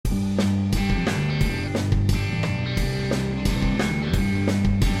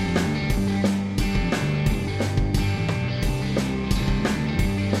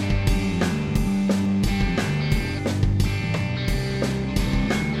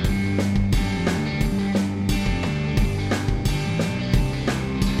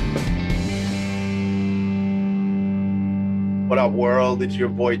What up, world? It's your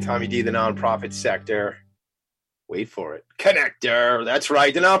boy, Tommy D, the nonprofit sector. Wait for it. Connector. That's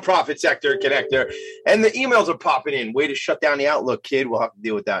right. The nonprofit sector connector. And the emails are popping in. Way to shut down the Outlook, kid. We'll have to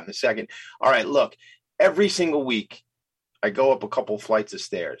deal with that in a second. All right, look. Every single week, I go up a couple flights of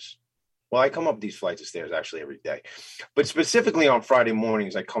stairs. Well, I come up these flights of stairs actually every day. But specifically on Friday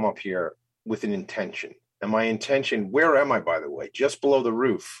mornings, I come up here with an intention. And my intention, where am I, by the way? Just below the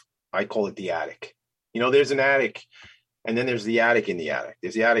roof. I call it the attic. You know, there's an attic. And then there's the attic in the attic.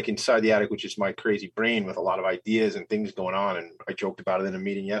 There's the attic inside the attic, which is my crazy brain with a lot of ideas and things going on. And I joked about it in a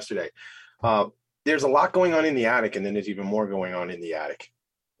meeting yesterday. There's a lot going on in the attic, and then there's even more going on in the attic.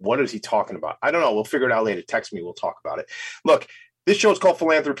 What is he talking about? I don't know. We'll figure it out later. Text me. We'll talk about it. Look, this show is called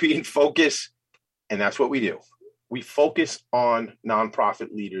Philanthropy in Focus, and that's what we do. We focus on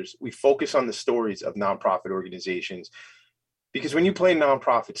nonprofit leaders. We focus on the stories of nonprofit organizations. Because when you play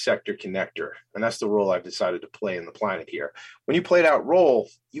nonprofit sector connector, and that's the role I've decided to play in the planet here, when you play that role,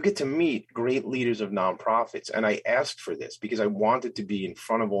 you get to meet great leaders of nonprofits. And I asked for this because I wanted to be in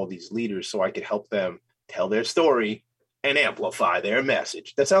front of all these leaders so I could help them tell their story and amplify their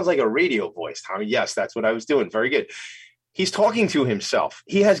message. That sounds like a radio voice, Tommy. Yes, that's what I was doing. Very good. He's talking to himself.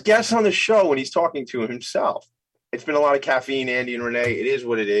 He has guests on the show and he's talking to himself. It's been a lot of caffeine, Andy and Renee. It is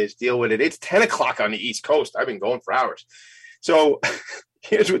what it is. Deal with it. It's 10 o'clock on the East Coast. I've been going for hours. So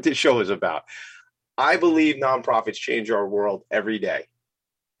here's what this show is about. I believe nonprofits change our world every day,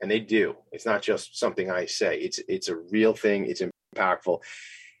 and they do. It's not just something I say. It's a real thing. It's impactful.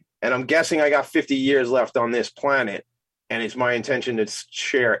 And I'm guessing I got 50 years left on this planet, and it's my intention to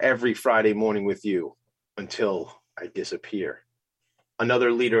share every Friday morning with you until I disappear.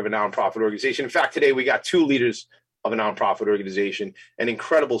 Another leader of a nonprofit organization. In fact, today we got two leaders of a nonprofit organization, an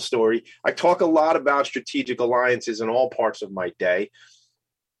incredible story. I talk a lot about strategic alliances in all parts of my day,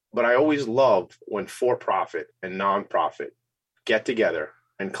 but I always love when for-profit and nonprofit get together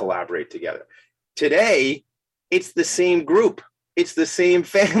and collaborate together. Today, it's the same group. It's the same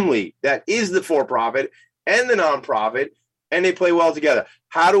family that is the for-profit and the nonprofit, and they play well together.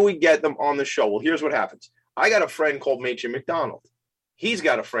 How do we get them on the show? Well, here's what happens. I got a friend called Machen McDonald. He's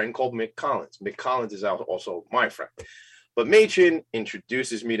got a friend called Mick Collins. Mick Collins is also my friend. But Machen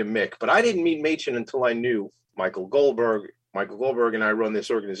introduces me to Mick. But I didn't meet Machen until I knew Michael Goldberg. Michael Goldberg and I run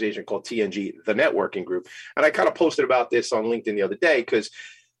this organization called TNG, the Networking Group. And I kind of posted about this on LinkedIn the other day because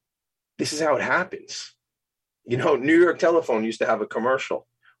this is how it happens. You know, New York Telephone used to have a commercial.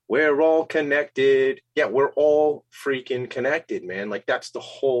 We're all connected. Yeah, we're all freaking connected, man. Like, that's the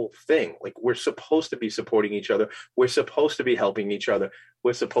whole thing. Like, we're supposed to be supporting each other. We're supposed to be helping each other.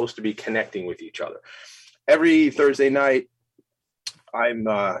 We're supposed to be connecting with each other. Every Thursday night, I'm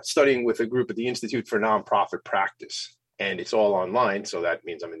studying with a group at the Institute for Nonprofit Practice. And it's all online, so that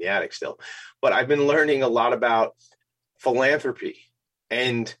means I'm in the attic still. But I've been learning a lot about philanthropy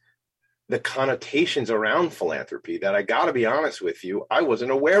and the connotations around philanthropy that I got to be honest with you, I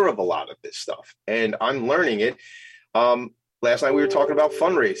wasn't aware of a lot of this stuff, and I'm learning it. Last night we were talking about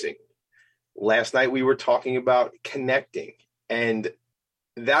fundraising. Last night we were talking about connecting, and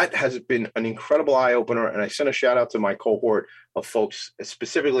that has been an incredible eye opener. And I sent a shout out to my cohort of folks,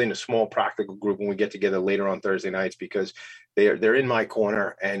 specifically in a small practical group when we get together later on Thursday nights, because they're in my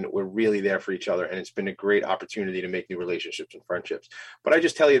corner and we're really there for each other. And it's been a great opportunity to make new relationships and friendships. But I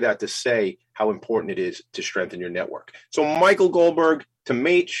just tell you that to say how important it is to strengthen your network. So Michael Goldberg to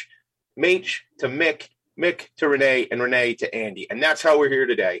Mach to Mick, Mick to Renee, and Renee to Andy. And that's how we're here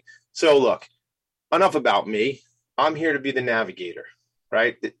today. So look, enough about me. I'm here to be the navigator,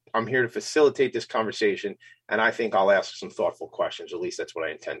 right? I'm here to facilitate this conversation. And I think I'll ask some thoughtful questions. At least that's what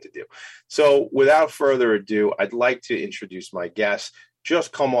I intend to do. So without further ado, I'd like to introduce my guests.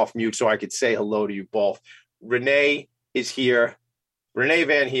 Just come off mute so I could say hello to you both. Renee is here. Renee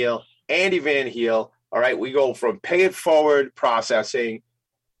Van Heel, Andy Van Heel. All right, we go from pay it forward processing,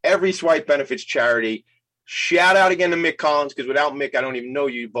 every swipe benefits charity. Shout out again to Mick Collins, because without Mick, I don't even know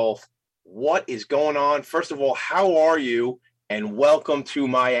you both. What is going on? First of all, how are you? And welcome to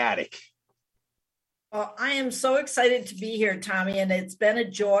my attic. Well, I am so excited to be here, Tommy, and it's been a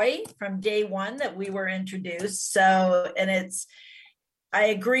joy from day one that we were introduced. I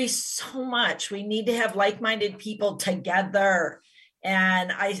agree so much. We need to have like-minded people together.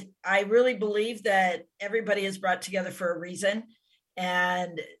 And I really believe that everybody is brought together for a reason.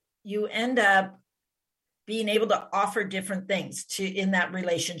 And you end up being able to offer different things in that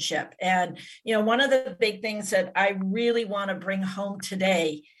relationship. And, you know, one of the big things that I really want to bring home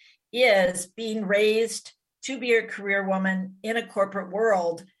today is being raised to be a career woman in a corporate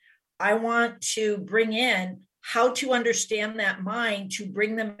world. I want to bring in how to understand that mind to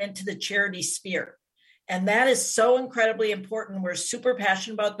bring them into the charity sphere. And that is so incredibly important. We're super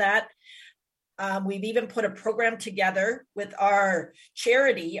passionate about that. We've even put a program together with our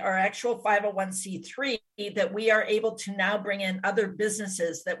charity, our actual 501c3, that we are able to now bring in other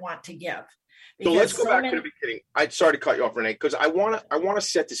businesses that want to give. So let's go back to the beginning. I'm sorry to cut you off, Renee, because I want to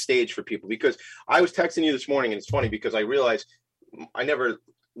set the stage for people, because I was texting you this morning, and it's funny because I realized I never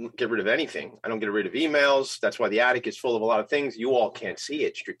get rid of anything. I don't get rid of emails. That's why the attic is full of a lot of things. You all can't see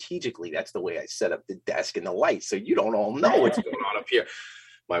it strategically. That's the way I set up the desk and the lights, so you don't all know what's going on up here.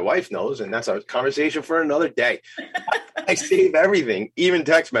 My wife knows, and that's a conversation for another day. I save everything, even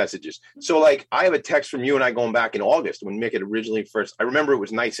text messages. So like I have a text from you and I going back in August when Mick had originally first, I remember it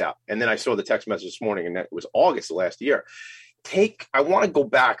was nice out. And then I saw the text message this morning and that was August of last year. I want to go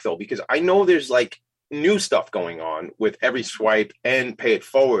back though, because I know there's like new stuff going on with Every Swipe and Pay It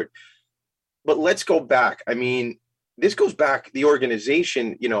Forward. But let's go back. I mean, this goes back, the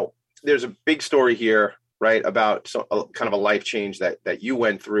organization, there's a big story here, right, about kind of a life change that you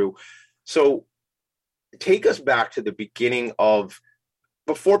went through. So take us back to the beginning of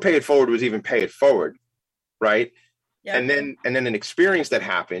before Pay It Forward was even Pay It Forward, right? Yeah. And then an experience that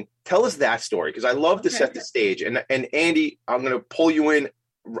happened. Tell us that story, because I love to set the stage. And Andy, I'm going to pull you in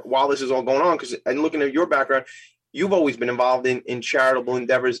while this is all going on, because and looking at your background, you've always been involved in charitable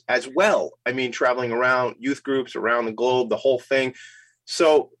endeavors as well. I mean, traveling around youth groups around the globe, the whole thing.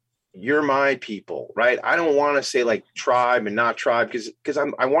 So you're my people, right? I don't want to say like tribe and not tribe, because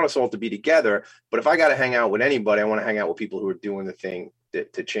I want us all to be together. But if I got to hang out with anybody, I want to hang out with people who are doing the thing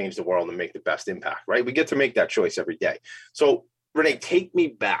to change the world and make the best impact, right? We get to make that choice every day. So Renee, take me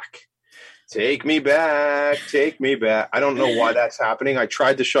back. Take me back. Take me back. I don't know why that's happening. I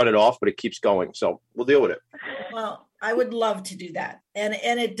tried to shut it off, but it keeps going. So we'll deal with it. Well, I would love to do that. And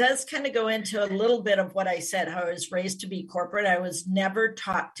it does kind of go into a little bit of what I said, how I was raised to be corporate. I was never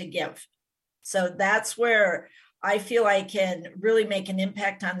taught to give. So that's where I feel I can really make an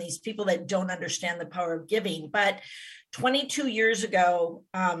impact on these people that don't understand the power of giving. But 22 years ago,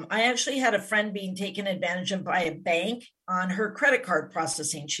 I actually had a friend being taken advantage of by a bank on her credit card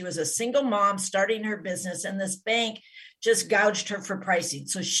processing. She was a single mom starting her business, and this bank just gouged her for pricing.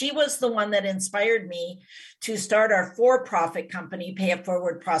 So she was the one that inspired me to start our for-profit company, Pay It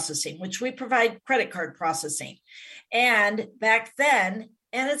Forward Processing, which we provide credit card processing. And back then,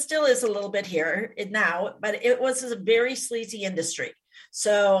 and it still is a little bit here now, but it was a very sleazy industry.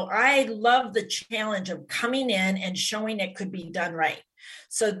 So I love the challenge of coming in and showing it could be done right.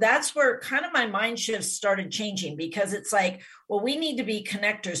 So that's where kind of my mind shift started changing, because it's like, well, we need to be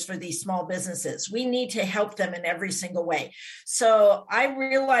connectors for these small businesses. We need to help them in every single way. So I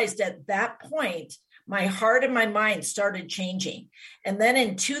realized at that point, my heart and my mind started changing. And then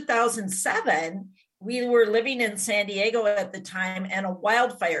in 2007, we were living in San Diego at the time, and a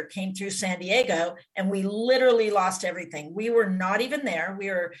wildfire came through San Diego, and we literally lost everything. We were not even there. We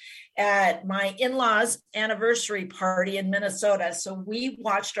were at my in-laws' anniversary party in Minnesota. So we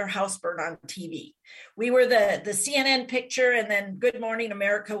watched our house burn on TV. We were the CNN picture, and then Good Morning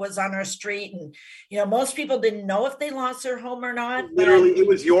America was on our street. And, most people didn't know if they lost their home or not. Literally, it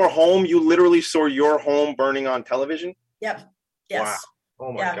was your home. You literally saw your home burning on television? Yep. Yes. Wow.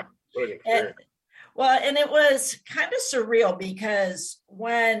 Oh, my God. What an experience. And it was kind of surreal, because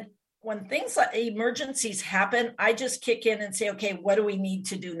when things like emergencies happen, I just kick in and say, okay, what do we need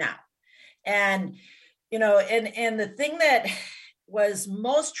to do now? And, and the thing that was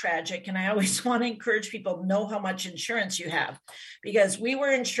most tragic, and I always want to encourage people, know how much insurance you have, because we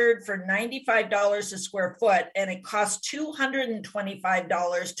were insured for $95 a square foot, and it cost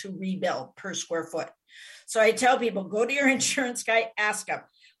 $225 to rebuild per square foot. So I tell people, go to your insurance guy, ask him,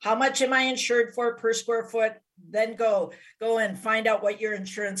 how much am I insured for per square foot? Then go and find out what your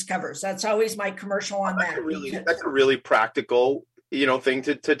insurance covers. That's always my commercial on that. That's a really practical, thing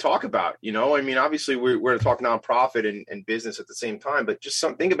to talk about. I mean, obviously we're talking nonprofit and business at the same time, but just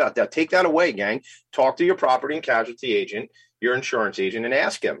think about that. Take that away, gang. Talk to your property and casualty agent, your insurance agent, and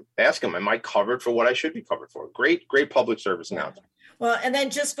ask him, am I covered for what I should be covered for? Great public service announcement. Well, and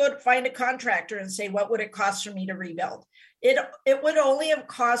then just go to find a contractor and say, what would it cost for me to rebuild? It would only have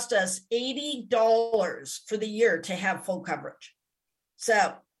cost us $80 for the year to have full coverage.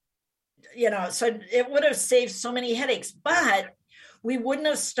 So, so it would have saved so many headaches, but we wouldn't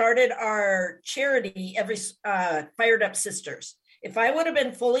have started our charity, Fired Up Sisters. If I would have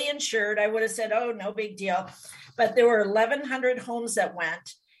been fully insured, I would have said, oh, no big deal. But there were 1,100 homes that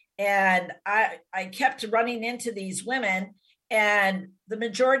went, and I kept running into these women, and the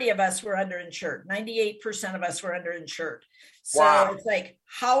majority of us were underinsured. 98% of us were underinsured. So It's like,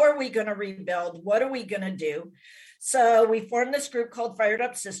 how are we going to rebuild? What are we going to do? So we formed this group called Fired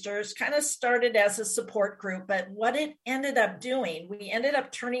Up Sisters, kind of started as a support group, but what it ended up doing, we ended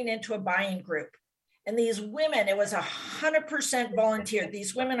up turning into a buying group. And these women, it was 100% volunteer.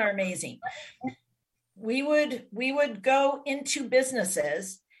 These women are amazing. We would go into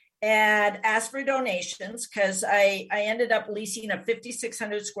businesses and ask for donations, because I ended up leasing a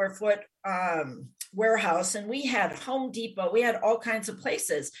 5,600 square foot warehouse, and we had Home Depot, we had all kinds of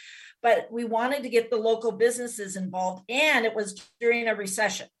places, but we wanted to get the local businesses involved, and it was during a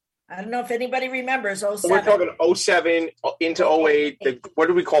recession. I don't know if anybody remembers 07. We're talking 07 into 08. What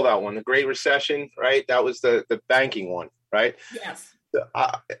do we call that one? The Great Recession, right? That was the banking one, right? Yes.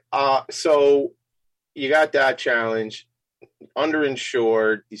 So you got that challenge,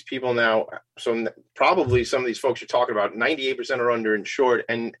 underinsured. These people now, so probably some of these folks you're talking about, 98% are underinsured,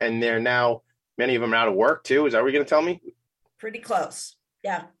 and they're now, many of them are out of work too. Is that what you're going to tell me? Pretty close.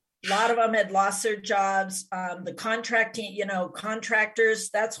 Yeah. A lot of them had lost their jobs. The contracting, contractors,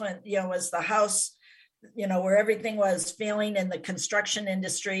 that's when, was the house, where everything was failing in the construction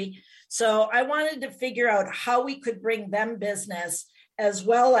industry. So I wanted to figure out how we could bring them business, as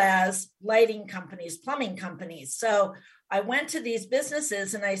well as lighting companies, plumbing companies. So I went to these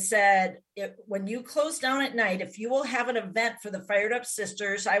businesses and I said, when you close down at night, if you will have an event for the Fired Up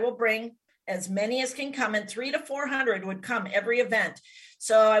Sisters, I will bring as many as can come, and 300 to 400 would come every event.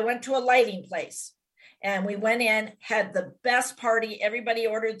 So I went to a lighting place and we went in, had the best party. Everybody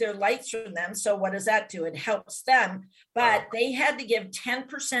ordered their lights from them. So what does that do? It helps them, but they had to give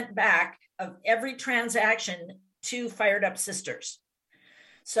 10% back of every transaction to Fired Up Sisters.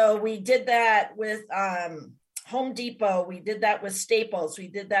 So we did that with Home Depot. We did that with Staples. We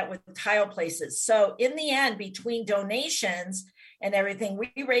did that with tile places. So in the end, between donations and everything,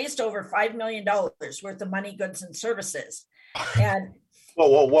 we raised over $5 million worth of money, goods, and services. And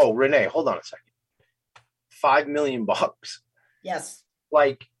whoa, Renee, hold on a second. $5 million. Yes.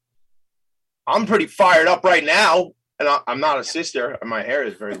 Like, I'm pretty fired up right now, and I'm not a sister, and my hair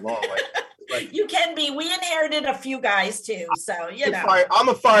is very long. Like you can be. We inherited a few guys too, so I'm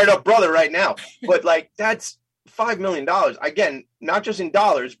a fired up brother right now. But that's $5 million again, not just in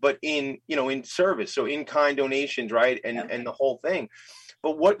dollars, but in in service, so in kind donations, right? And the whole thing.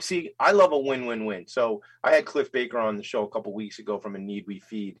 But I love a win-win-win. So I had Cliff Baker on the show a couple of weeks ago from A Need We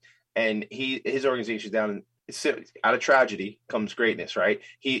Feed, and his organization down out of tragedy comes greatness, right?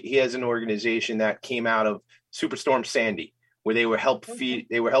 He has an organization that came out of Superstorm Sandy, where they were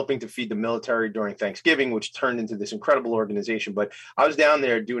helping to feed the military during Thanksgiving, which turned into this incredible organization. But I was down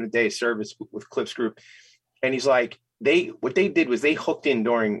there doing a day of service with Cliff's group, and he's like, what they did was they hooked in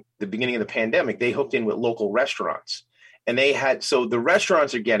during the beginning of the pandemic. They hooked in with local restaurants, and so the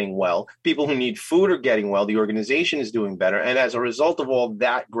restaurants are getting well. People who need food are getting well. The organization is doing better. And as a result of all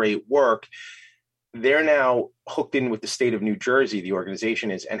that great work, they're now hooked in with the state of New Jersey, the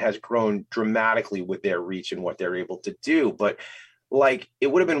organization is, and has grown dramatically with their reach and what they're able to do. But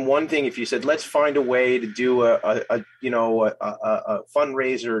it would have been one thing if you said, let's find a way to do a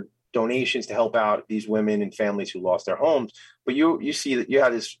fundraiser, donations to help out these women and families who lost their homes. But you see that you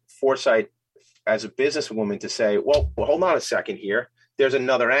have this foresight as a businesswoman to say, well, hold on a second here. There's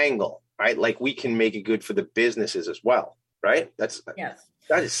another angle, right? We can make it good for the businesses as well, right? That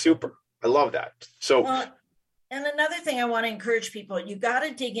is super. I love that. So, and another thing I want to encourage people, you got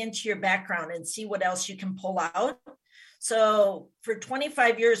to dig into your background and see what else you can pull out. So for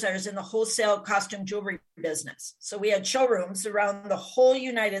 25 years, I was in the wholesale costume jewelry business. So we had showrooms around the whole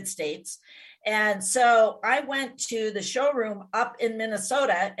United States. And so I went to the showroom up in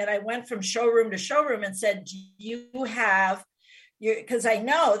Minnesota, and I went from showroom to showroom and said, do you have because I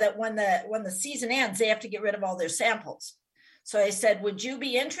know that when the season ends, they have to get rid of all their samples. So I said, would you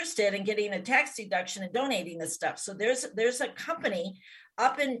be interested in getting a tax deduction and donating this stuff? So there's a company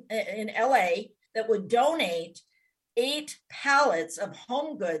up in LA that would donate 8 pallets of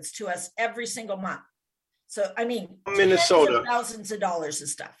home goods to us every single month. So, I mean, Minnesota, thousands of dollars of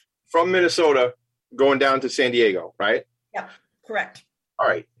stuff. From Minnesota going down to San Diego, right? Yeah, correct. All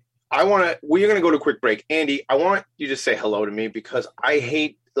right. We're going to go to a quick break. Andy, I want you to say hello to me because I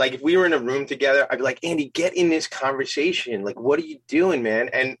hate, if we were in a room together, I'd be like, Andy, get in this conversation. What are you doing, man?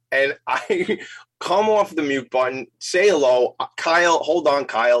 And I come off the mute button, say hello. Kyle, hold on,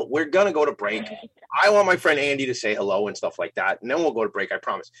 Kyle. We're going to go to break. I want my friend Andy to say hello and stuff like that. And then we'll go to break, I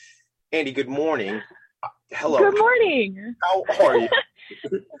promise. Andy, good morning. Hello. Good morning. How are you?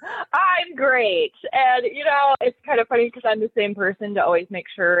 I'm great. And, it's kind of funny because I'm the same person to always make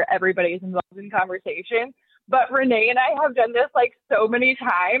sure everybody's involved in conversation. But Renee and I have done this so many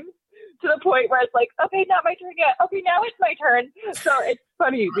times to the point where it's like, okay, not my turn yet. Okay, now it's my turn. So it's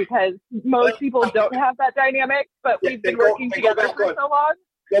funny because most people don't have that dynamic, but we've been working together for so long.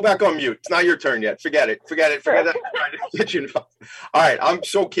 Go back on mute. It's not your turn yet. Forget it. Forget it. Forget that. I'm trying to get you involved. All right. I'm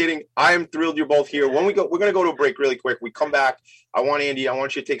so kidding. I am thrilled you're both here. When we go, we're going to go to a break really quick. We come back. I want you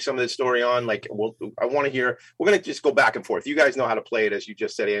to take some of this story on. I want to hear, we're going to just go back and forth. You guys know how to play it, as you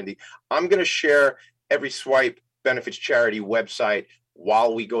just said, Andy. I'm going to share Every Swipe Benefits Charity website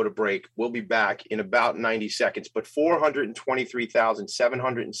while we go to break. We'll be back in about 90 seconds, but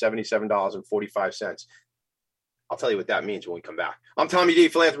 $423,777.45. I'll tell you what that means when we come back. I'm Tommy D,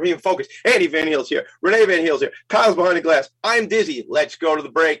 Philanthropy in Focus. Andy Van Heel's here. Renee Van Heel's here. Kyle's behind the glass. I'm Dizzy. Let's go to the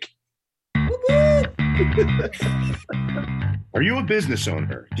break. Are you a business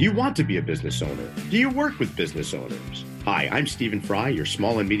owner? Do you want to be a business owner? Do you work with business owners? Hi, I'm Stephen Fry, your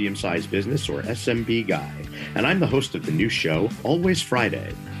small and medium-sized business, or SMB guy, and I'm the host of the new show, Always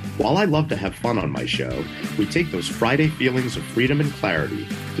Friday. While I love to have fun on my show, we take those Friday feelings of freedom and clarity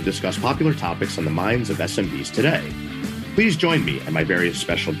to discuss popular topics on the minds of SMBs today. Please join me and my various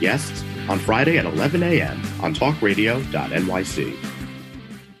special guests on Friday at 11 a.m. on talkradio.nyc.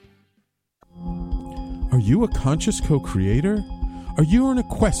 Are you a conscious co-creator? Are you on a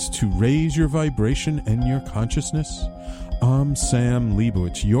quest to raise your vibration and your consciousness? I'm Sam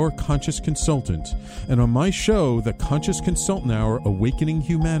Leibowitz, your conscious consultant, and on my show, The Conscious Consultant Hour, Awakening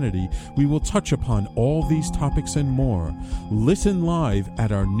Humanity, we will touch upon all these topics and more. Listen live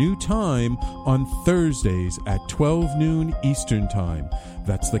at our new time on Thursdays at 12 noon Eastern Time.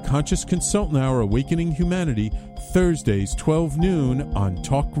 That's The Conscious Consultant Hour, Awakening Humanity, Thursdays 12 noon on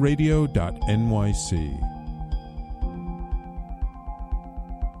talkradio.nyc.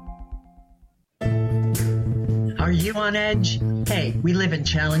 Are you on edge? Hey, we live in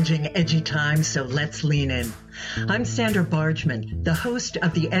challenging, edgy times, so let's lean in. I'm Sandra Bargman, the host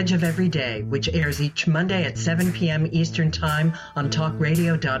of The Edge of Every Day, which airs each Monday at 7 p.m. Eastern Time on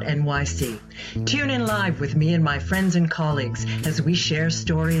talkradio.nyc. Tune in live with me and my friends and colleagues as we share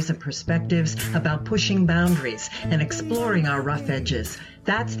stories and perspectives about pushing boundaries and exploring our rough edges.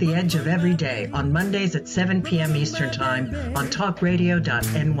 That's The Edge of Every Day on Mondays at 7 p.m. Eastern Time on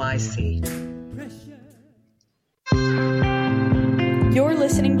talkradio.nyc. You're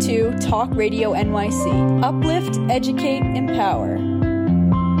listening to Talk Radio NYC. Uplift, educate, empower.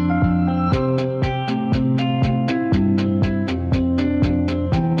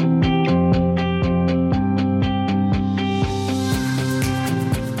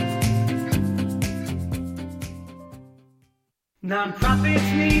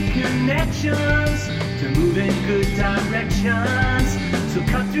 Nonprofits need connections to move in good directions. So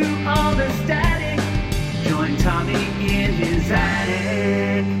cut through all the static. Join Tommy in his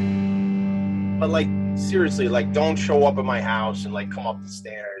attic. But seriously, don't show up at my house and come up the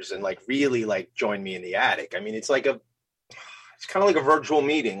stairs and really join me in the attic. I mean, it's kind of like a virtual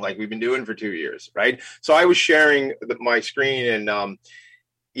meeting like we've been doing for 2 years, right? So I was sharing my screen and,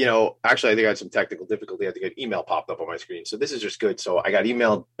 actually I think I had some technical difficulty. I think an email popped up on my screen. So this is just good. So I got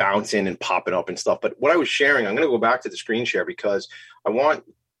email bouncing and popping up and stuff. But what I was sharing, I'm going to go back to the screen share because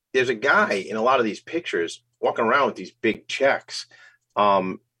there's a guy in a lot of these pictures walking around with these big checks.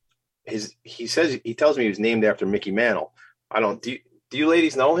 He tells me he was named after Mickey Mantle. Do you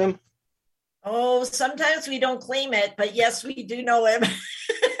ladies know him? Oh, sometimes we don't claim it, but yes, we do know him.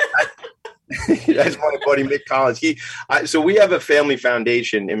 That's my buddy Mick Collins. So we have a family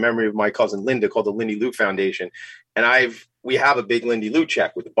foundation in memory of my cousin Linda called the Lindy Lou Foundation, and we have a big Lindy Lou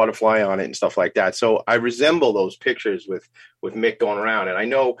check with a butterfly on it and stuff like that. So I resemble those pictures with Mick going around, and I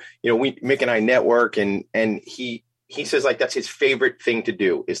know Mick and I network, and he says that's his favorite thing to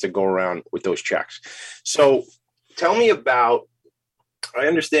do is to go around with those checks. So tell me about. I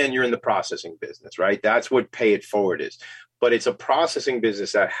understand you're in the processing business, right? That's what Pay It Forward is, but it's a processing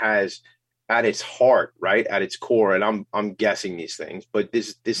business that has at its heart, right, at its core, and I'm guessing these things, but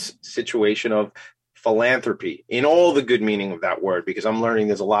this situation of philanthropy in all the good meaning of that word, because I'm learning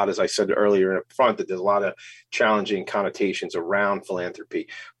there's a lot, as I said earlier up front, that there's a lot of challenging connotations around philanthropy.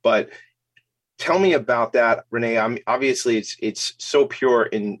 But tell me about that, Renee. Obviously it's so pure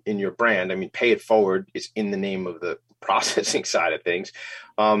in your brand. I mean, Pay It Forward is in the name of the processing side of things.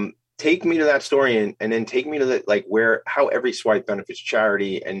 Take me to that story and then take me to how Every Swipe benefits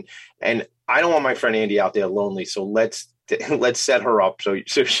charity. And I don't want my friend Andy out there lonely. So let's set her up so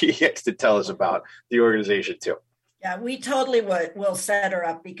she gets to tell us about the organization too. Yeah, we totally will set her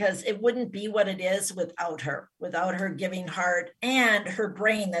up, because it wouldn't be what it is without her giving heart and her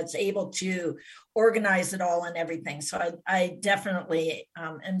brain that's able to organize it all and everything. So I definitely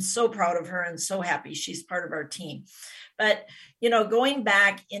am so proud of her and so happy she's part of our team. But, going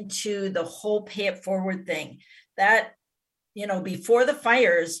back into the whole pay it forward thing, that, before the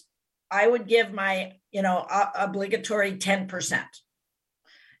fires, I would give my, obligatory 10%.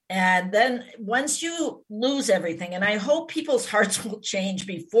 And then once you lose everything, and I hope people's hearts will change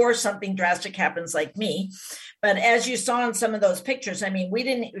before something drastic happens like me. But as you saw in some of those pictures, I mean, we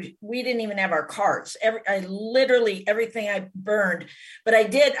didn't even have our cars. Literally everything I burned. But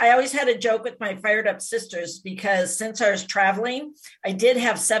I always had a joke with my fired up sisters, because since I was traveling, I did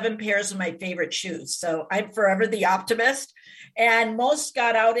have 7 pairs of my favorite shoes. So I'm forever the optimist. And most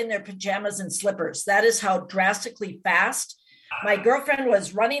got out in their pajamas and slippers. That is how drastically fast. My girlfriend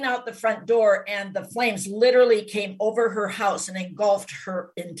was running out the front door, and the flames literally came over her house and engulfed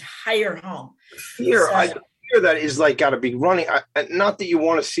her entire home. Fear that is like got to be running. Not that you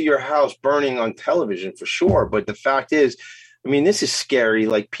want to see your house burning on television for sure, but the fact is, I mean, this is scary.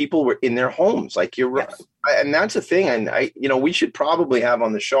 Like, people were in their homes, like you're right. And that's the thing. And we should probably have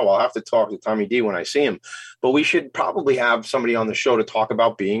on the show, I'll have to talk to Tommy D when I see him, but we should probably have somebody on the show to talk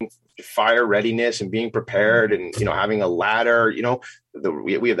about being fire readiness and being prepared, and having a ladder,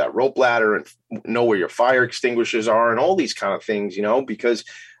 we have that rope ladder, and know where your fire extinguishers are and all these kind of things, because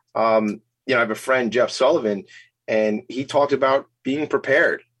I have a friend, Jeff Sullivan, and he talked about being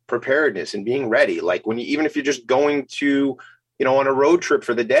preparedness and being ready. Like, even if you're just going to on a road trip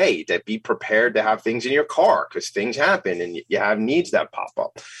for the day, that be prepared to have things in your car, because things happen and you have needs that pop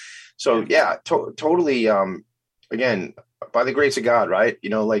up. So totally. Again, by the grace of God, right?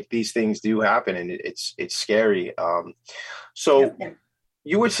 Like, these things do happen, and it's scary.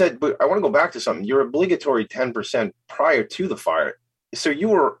 You had said, but I want to go back to something. You're obligatory 10% prior to the fire. So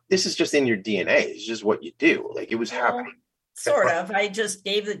this is just in your DNA. It's just what you do. Like, it was happening. Sort of. I just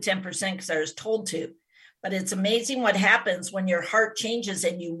gave the 10% because I was told to. But it's amazing what happens when your heart changes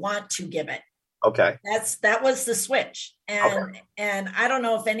and you want to give it. Okay. That was the switch. And I don't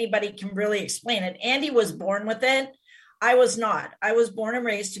know if anybody can really explain it. Andy was born with it. I was not. I was born and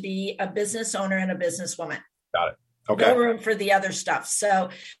raised to be a business owner and a businesswoman. Got it. Okay. No room for the other stuff. So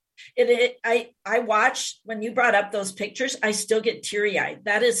I watched when you brought up those pictures, I still get teary-eyed.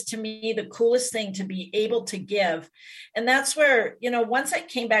 That is, to me, the coolest thing to be able to give. And that's where, once I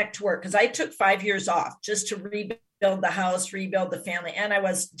came back to work, because I took 5 years off just to rebuild the house, rebuild the family. And I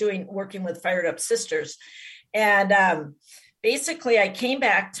was working with Fired Up Sisters. And basically I came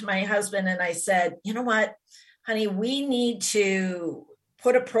back to my husband and I said, you know what, honey, we need to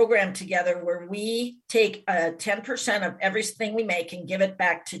put a program together where we take 10% of everything we make and give it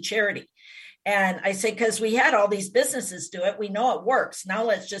back to charity. And I say, because we had all these businesses do it, we know it works. Now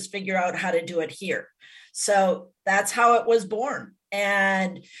let's just figure out how to do it here. So that's how it was born.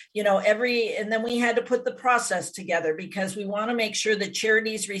 And, and then we had to put the process together, because we want to make sure the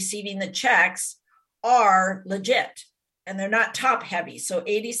charities receiving the checks are legit. And they're not top heavy. So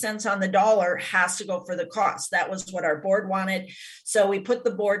 80 cents on the dollar has to go for the cost. That was what our board wanted. So we put the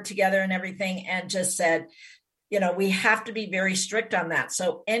board together and everything and just said, we have to be very strict on that.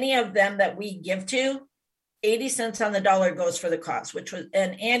 So any of them that we give to, 80 cents on the dollar goes for the cost,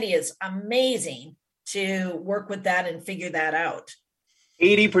 and Andy is amazing to work with that and figure that out.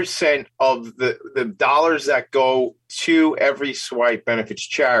 80% of the dollars that go to Every Swipe benefits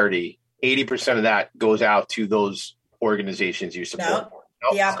charity, 80% of that goes out to those organizations you support. No,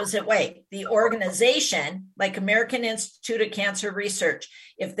 the opposite way. The organization, like American Institute of Cancer Research,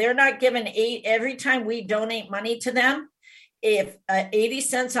 if they're not given every time we donate money to them, if 80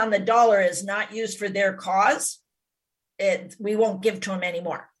 cents on the dollar is not used for their cause, we won't give to them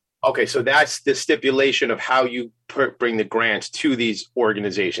anymore. Okay, so that's the stipulation of how you bring the grants to these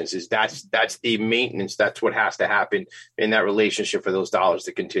organizations. That's the maintenance. That's what has to happen in that relationship for those dollars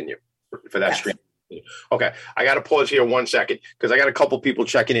to continue for that stream. Okay, I got to pause here 1 second because I got a couple people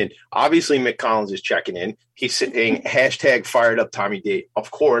checking in. Obviously, Mick Collins is checking in. He's saying hashtag fired up Tommy D. Of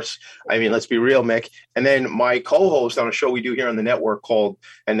course. I mean, let's be real, Mick. And then my co-host on a show we do here on the network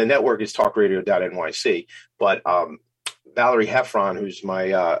and the network is talkradio.nyc. But Valerie Heffron, who's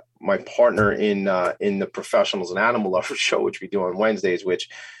my partner in the Professionals and Animal Lovers show, which we do on Wednesdays, which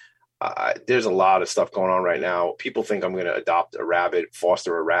there's a lot of stuff going on right now. People think I'm going to adopt a rabbit,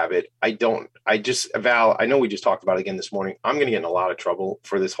 foster a rabbit. I don't. Val, I know we just talked about it again this morning. I'm going to get in a lot of trouble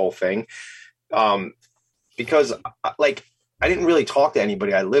for this whole thing because, like, I didn't really talk to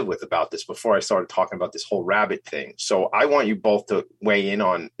anybody I live with about this before I started talking about this whole rabbit thing. So I want you both to weigh in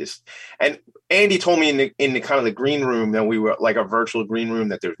on this. And Andy told me in the kind of the green room that we were like a virtual green room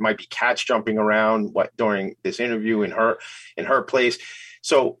that there might be cats jumping around during this interview in her place.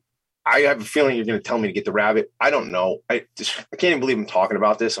 So I have a feeling you're going to tell me to get the rabbit. I don't know. I can't even believe I'm talking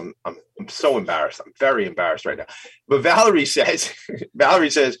about this. I'm so embarrassed. I'm very embarrassed right now. But Valerie says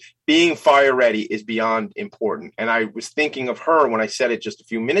being fire ready is beyond important. And I was thinking of her when I said it just a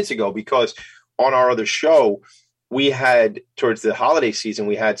few minutes ago, because on our other show, we had towards the holiday season,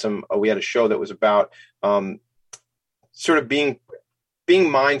 we had a show that was about sort of being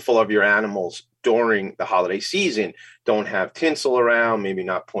mindful of your animals during the holiday season. Don't have tinsel around, maybe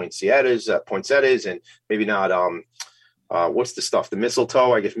not poinsettias, and maybe not what's the stuff? The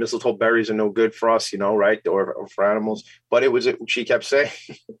mistletoe. I guess mistletoe berries are no good for us, right? Or for animals. But she kept saying,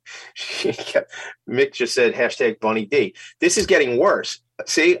 Mick just said #Bunny D. This is getting worse.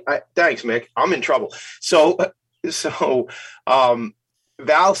 See, thanks, Mick. I'm in trouble. So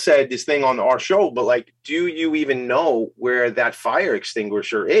Val said this thing on our show, but like, do you even know where that fire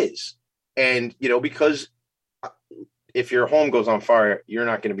extinguisher is? And, because if your home goes on fire, you're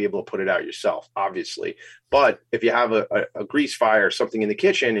not going to be able to put it out yourself, obviously. But if you have a grease fire or something in the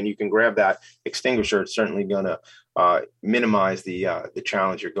kitchen and you can grab that extinguisher, it's certainly going to minimize the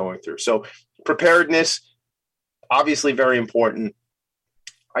challenge you're going through. So preparedness, obviously very important.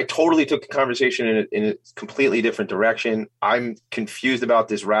 I totally took the conversation in a completely different direction. I'm confused about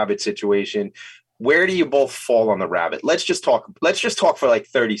this rabbit situation. Where do you both fall on the rabbit? Let's just talk for like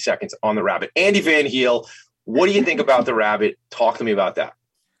 30 seconds on the rabbit. Andy Van Heel, what do you think about the rabbit? Talk to me about that.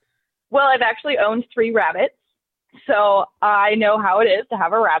 Well, I've actually owned 3 rabbits, so I know how it is to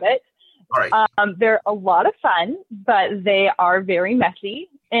have a rabbit. All right. They're a lot of fun, but they are very messy.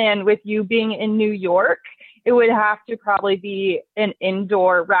 And with you being in New York, it would have to probably be an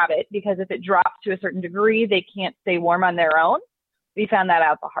indoor rabbit, because if it drops to a certain degree, they can't stay warm on their own. We found that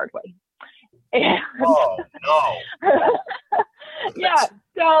out the hard way. And oh, no. Yeah,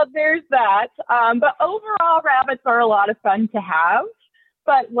 so there's that. But overall, rabbits are a lot of fun to have.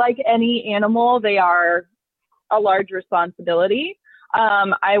 But like any animal, they are a large responsibility.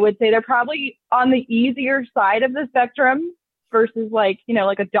 I would say they're probably on the easier side of the spectrum versus like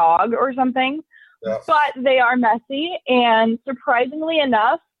a dog or something. Yeah. But they are messy. And surprisingly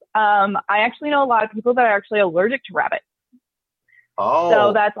enough, I actually know a lot of people that are actually allergic to rabbits. Oh.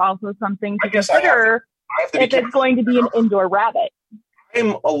 So that's also something to consider if it's going to be an indoor rabbit.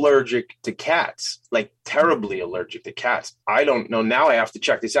 I'm allergic to cats, like terribly allergic to cats. I don't know. Now I have to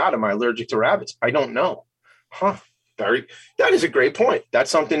check this out. Am I allergic to rabbits? I don't know. Huh. That is a great point.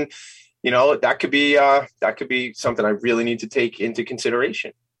 That's something, that could be something I really need to take into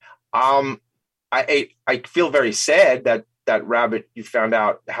consideration. I feel very sad that rabbit, you found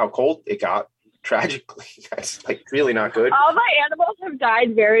out how cold it got. Tragically, that's like really not good. All my animals have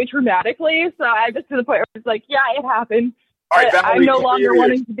died very dramatically, so I'm just to the point where it's like, yeah, it happened. All right, Valerie, I'm no longer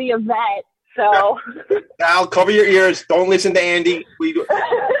wanting to be a vet, so. Val, cover your ears. Don't listen to Andy.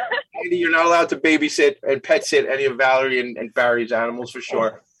 Andy, you're not allowed to babysit and pet sit any of Valerie and Barry's animals for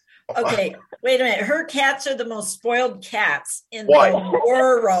sure. Okay, wait a minute. Her cats are the most spoiled cats in the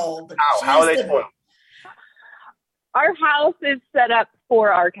world. How are they spoiled? Our house is set up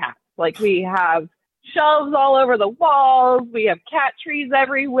for our cats. Like, we have shelves all over the walls. We have cat trees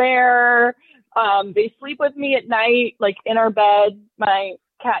everywhere. They sleep with me at night, like in our bed. My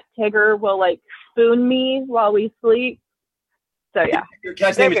cat Tigger will like spoon me while we sleep. So yeah, your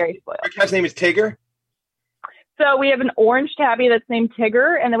cat's name is Tigger? So we have an orange tabby that's named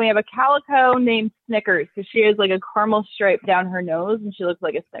Tigger, and then we have a calico named Snickers, because she has like a caramel stripe down her nose, and she looks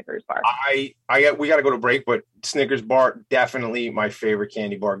like a Snickers bar. We got to go to break, but Snickers bar, definitely my favorite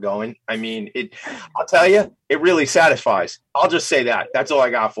candy bar going. I mean, I'll tell you, it really satisfies. I'll just say that. That's all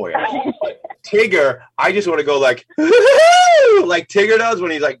I got for you. But Tigger, I just want to go like Tigger does when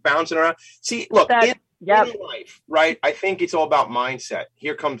he's like bouncing around. See, look, in life, right? I think it's all about mindset.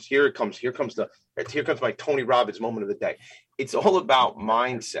 Here comes my Tony Robbins moment of the day. It's all about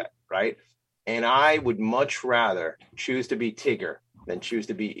mindset, right? And I would much rather choose to be Tigger than choose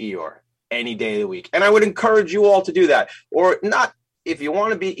to be Eeyore any day of the week. And I would encourage you all to do that. Or not, if you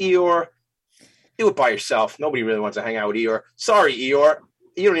want to be Eeyore, do it by yourself. Nobody really wants to hang out with Eeyore. Sorry, Eeyore.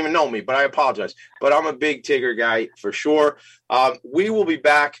 You don't even know me, but I apologize. But I'm a big Tigger guy for sure. We will be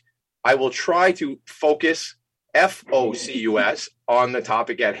back. I will try to focus FOCUS on the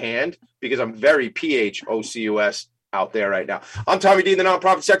topic at hand, because I'm very PHOCUS out there right now. I'm Tommy D, the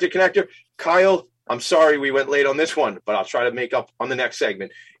Nonprofit Sector Connector. Kyle I'm sorry we went late on this one, but I'll try to make up on the next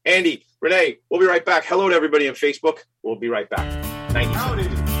segment. Andy, Renee, we'll be right back. Hello to everybody on Facebook. We'll be right back. Thank you. Howdy,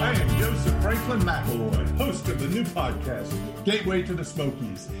 I am Joseph Franklin McElroy, host of the new podcast, Gateway to the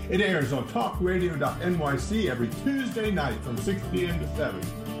Smokies. It airs on talkradio.nyc every Tuesday night from 6 p.m. to 7.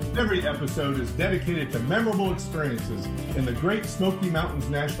 Every episode is dedicated to memorable experiences in the Great Smoky Mountains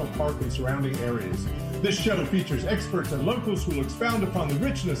National Park and surrounding areas. This show features experts and locals who will expound upon the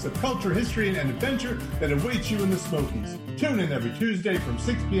richness of culture, history, and adventure that awaits you in the Smokies. Tune in every Tuesday from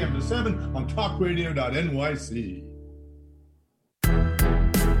 6 p.m. to 7 on talkradio.nyc.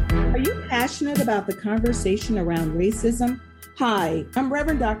 Are you passionate about the conversation around racism? Hi, I'm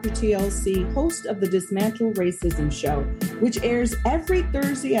Reverend Dr. TLC, host of the Dismantle Racism Show, which airs every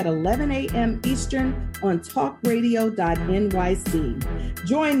Thursday at 11 a.m. Eastern on talkradio.nyc.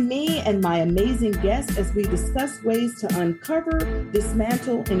 Join me and my amazing guests as we discuss ways to uncover,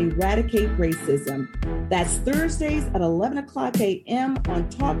 dismantle, and eradicate racism. That's Thursdays at 11 o'clock a.m. on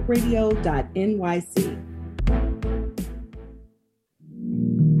talkradio.nyc.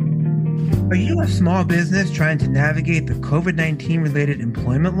 Are you a small business trying to navigate the COVID-19 related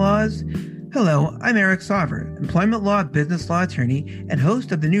employment laws? Hello, I'm Eric Sauver, employment law business law attorney and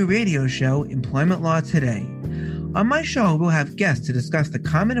host of the new radio show, Employment Law Today. On my show, we'll have guests to discuss the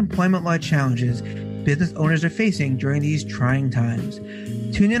common employment law challenges business owners are facing during these trying times.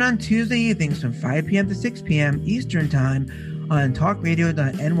 Tune in on Tuesday evenings from 5 p.m. to 6 p.m. Eastern Time on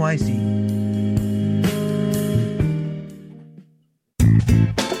talkradio.nyc.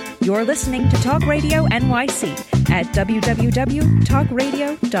 You're listening to Talk Radio NYC at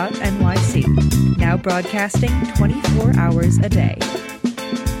www.talkradio.nyc. Now broadcasting 24 hours a day.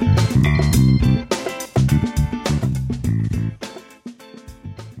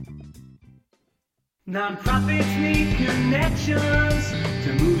 Nonprofits need connections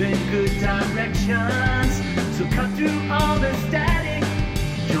to move in good directions. So cut through all the static.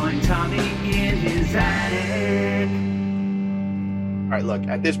 Join Tommy in his attic. All right, look,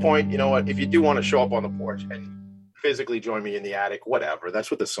 at this point, you know what? If you do want to show up on the porch and physically join me in the attic, whatever. That's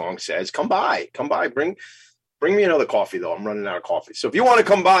what the song says. Come by. Bring me another coffee, though. I'm running out of coffee. So if you want to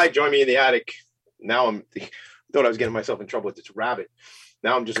come by, join me in the attic. Now I thought I was getting myself in trouble with this rabbit.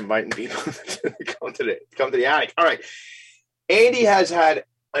 Now I'm just inviting people to come to the attic. All right. Andy has had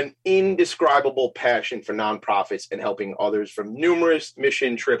an indescribable passion for nonprofits and helping others, from numerous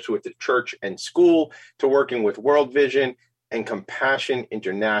mission trips with the church and school to working with World Vision and Compassion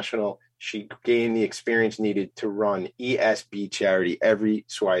International. She gained the experience needed to run ESB Charity, Every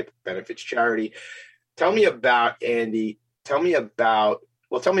Swipe Benefits Charity. Tell me about Andy. Tell me about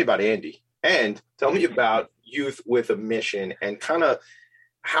Andy, and tell me about Youth with a Mission and kind of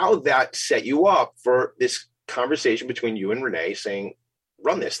how that set you up for this conversation between you and Renee saying,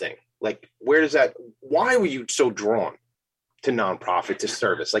 run this thing. Like, why were you so drawn to nonprofit, to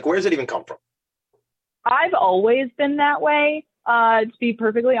service? Like, where does it even come from? I've always been that way. To be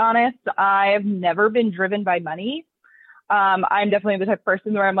perfectly honest, I've never been driven by money. I'm definitely the type of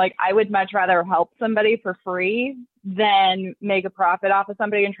person where I'm like, I would much rather help somebody for free than make a profit off of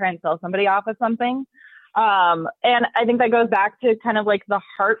somebody and try and sell somebody off of something. And I think that goes back to kind of like the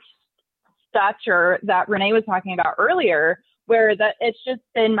heart stature that Renee was talking about earlier, where that it's just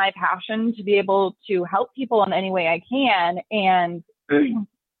been my passion to be able to help people in any way I can. And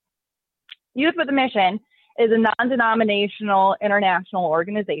Youth with a Mission is a non-denominational international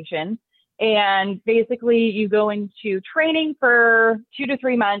organization. And basically you go into training for 2 to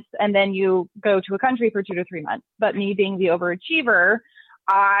 3 months, and then you go to a country for 2 to 3 months. But me being the overachiever,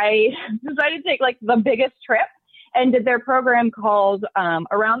 I decided to take like the biggest trip and did their program called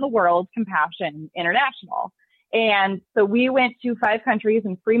Around the World Compassion International. And so we went to 5 countries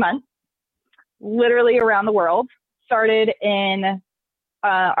in 3 months, literally around the world. Started in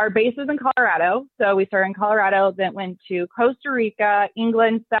our base is in Colorado. So we started in Colorado, then went to Costa Rica,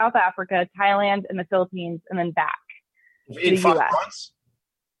 England, South Africa, Thailand, and the Philippines, and then back in 5 months?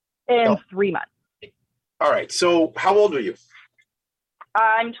 In 3 months. All right. So how old were you?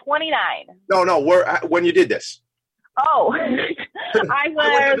 I'm 29. No. When you did this? Oh, I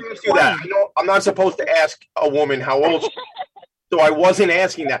was. Ask you that. I know I'm not supposed to ask a woman how old she is, so I wasn't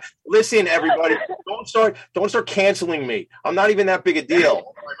asking that. Listen, everybody, don't start canceling me. I'm not even that big a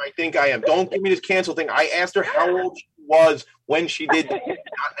deal. I might think I am. Don't give me this cancel thing. I asked her how old she was when she did this,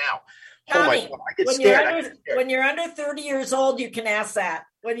 not now. Tommy, oh my God, I get scared. When you're under 30 years old, you can ask that.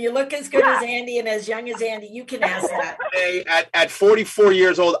 When you look as good as Andy and as young as Andy, you can ask that. Hey, at 44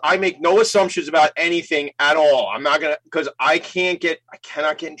 years old, I make no assumptions about anything at all. I'm not gonna, because I cannot get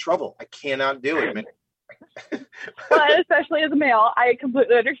in trouble. I cannot do it, man. I But especially as a male, I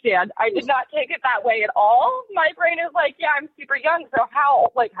completely understand. I did not take it that way at all. My brain is like, yeah, I'm super young. So how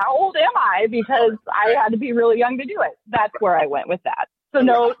old am I? Because I had to be really young to do it. That's where I went with that. So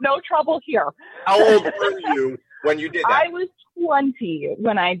no trouble here. How old were you when you did that? I was 20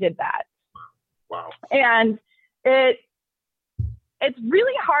 when I did that. Wow. And it's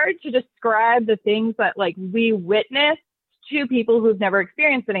really hard to describe the things that like we witnessed to people who've never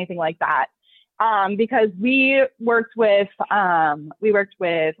experienced anything like that. Because we worked with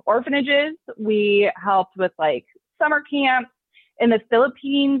orphanages. We helped with like summer camps. In the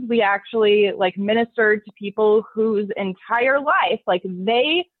Philippines, we actually like ministered to people whose entire life, like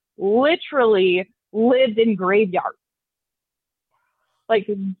they literally lived in graveyards. Like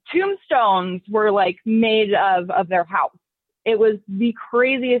tombstones were like made of their house. It was the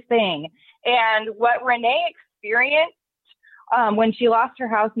craziest thing. And what Renee experienced when she lost her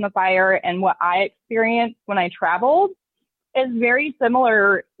house in the fire and what I experienced when I traveled is very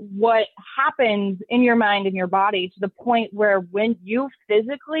similar. What happens in your mind and your body to the point where when you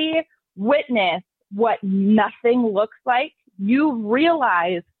physically witness what nothing looks like, you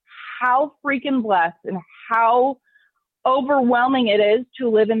realize how freaking blessed and how overwhelming it is to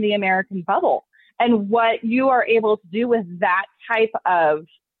live in the American bubble, and what you are able to do with that type of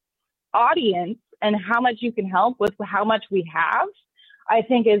audience and how much you can help with how much we have, I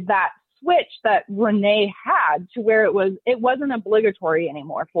think is that switch that Renee had to where it wasn't obligatory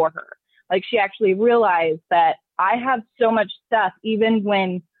anymore for her. Like she actually realized that I have so much stuff, even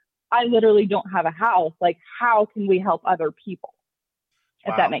when I literally don't have a house, like how can we help other people?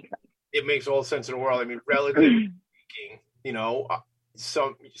 If that makes sense. It makes all the sense in the world. I mean, relatively speaking, you know,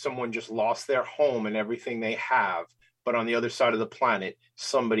 someone just lost their home and everything they have, but on the other side of the planet,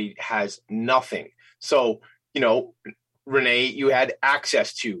 somebody has nothing. So, you know, Renee, you had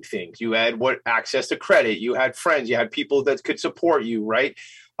access to things. You had access to credit. You had friends. You had people that could support you, right?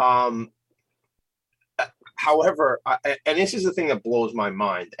 However, and this is the thing that blows my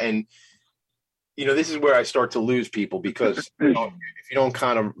mind. And, you know, this is where I start to lose people because you know, if you don't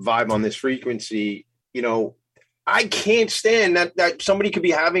kind of vibe on this frequency, you know, I can't stand that somebody could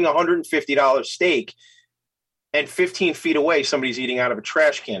be having $150 steak and 15 feet away, somebody's eating out of a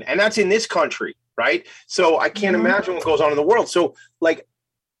trash can. And that's in this country, right? So I can't imagine what goes on in the world. So, like,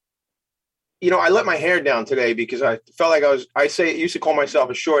 you know, I let my hair down today because I felt like I used to call myself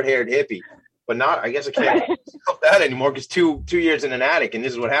a short-haired hippie, but not, I guess I can't call that anymore because two years in an attic, and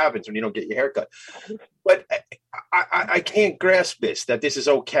this is what happens when you don't get your hair cut. But I can't grasp that this is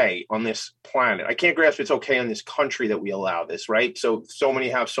okay on this planet. I can't grasp it's okay on this country that we allow this, right? So many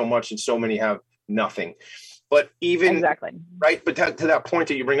have so much and so many have nothing. But even, exactly. Right, but to that point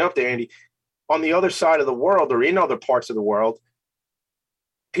that you bring up there, Andy, on the other side of the world or in other parts of the world,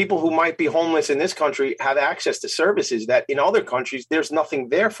 people who might be homeless in this country have access to services that in other countries, there's nothing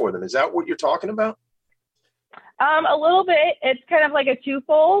there for them. Is that what you're talking about? A little bit. It's kind of like a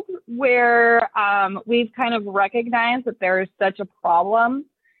twofold where we've kind of recognized that there is such a problem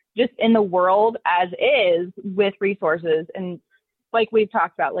just in the world as is with resources. And like we've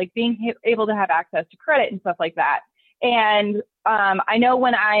talked about, like being able to have access to credit and stuff like that. And I know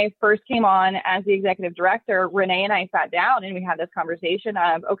when I first came on as the executive director, Renee and I sat down and we had this conversation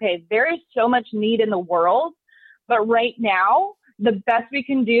of, okay, there is so much need in the world, but right now, the best we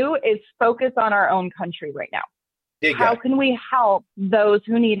can do is focus on our own country right now. How can we help those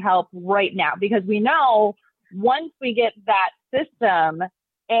who need help right now? Because we know once we get that system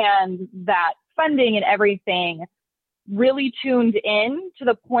and that funding and everything really tuned in to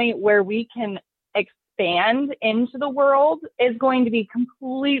the point where we can expand into the world is going to be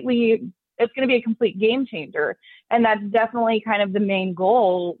it's going to be a complete game changer. And that's definitely kind of the main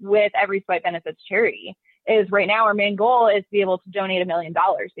goal with Every Swipe Benefits charity is right now our main goal is to be able to donate $1 million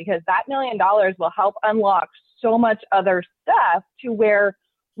because that $1 million will help unlock so much other stuff to where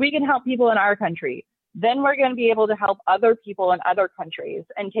we can help people in our country. Then we're going to be able to help other people in other countries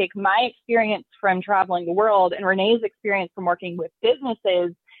and take my experience from traveling the world and Renee's experience from working with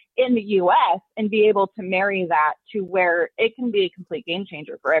businesses in the US and be able to marry that to where it can be a complete game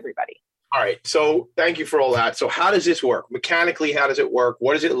changer for everybody. All right. So thank you for all that. So how does this work? Mechanically, how does it work?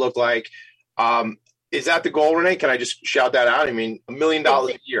 What does it look like? Is that the goal, Renee? Can I just shout that out? I mean, $1 million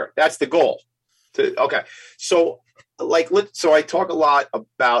a year. That's the goal. Okay. So so I talk a lot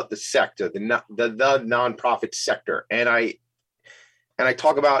about the sector, the nonprofit sector. And I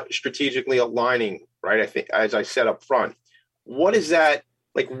talk about strategically aligning, right? I think, as I said up front, what is that?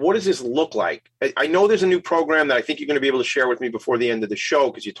 Like, what does this look like? I know there's a new program that I think you're going to be able to share with me before the end of the show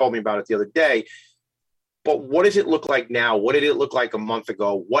because you told me about it the other day. But what does it look like now? What did it look like a month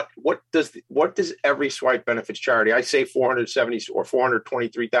ago? What does Every Swipe benefits charity? I say 470 or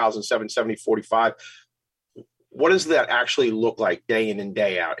 423,770.45. What does that actually look like day in and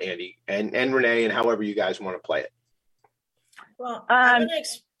day out, Andy and Renee, and however you guys want to play it? Well,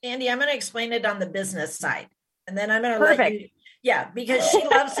 Andy, I'm going to explain it on the business side, and then I'm going to let you. Yeah, because she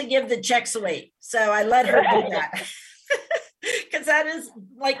loves to give the checks away, so I let her do that. Because that is,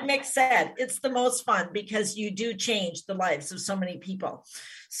 like Mick said, it's the most fun because you do change the lives of so many people.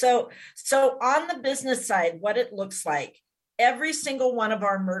 So on the business side, what it looks like, every single one of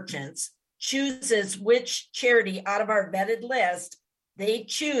our merchants chooses which charity out of our vetted list. They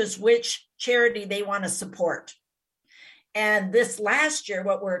choose which charity they want to support. And this last year,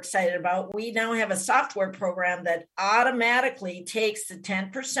 what we're excited about, we now have a software program that automatically takes the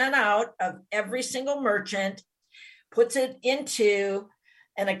 10% out of every single merchant, puts it into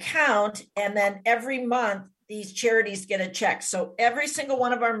an account, and then every month these charities get a check. So every single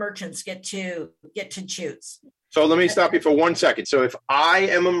one of our merchants get to choose. So let me stop you for 1 second. So if I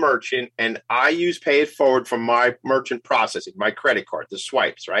am a merchant and I use Pay It Forward for my merchant processing, my credit card, the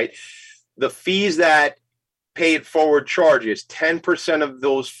swipes, right? The fees that Pay It Forward charges, 10% of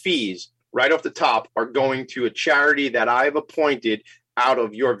those fees right off the top are going to a charity that I've appointed out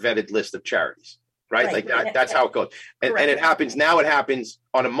of your vetted list of charities. Right? Like that's how it goes. And it happens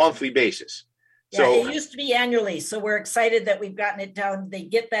on a monthly basis. Yeah, so it used to be annually. So we're excited that we've gotten it down. They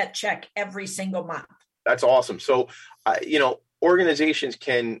get that check every single month. That's awesome. So, organizations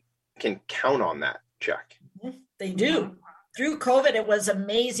can count on that check. They do. Through COVID, it was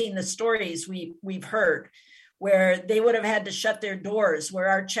amazing the stories we've heard where they would have had to shut their doors, where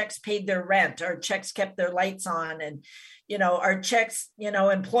our checks paid their rent, our checks kept their lights on, and, our checks,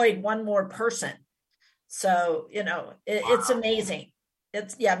 employed one more person. So, it's amazing.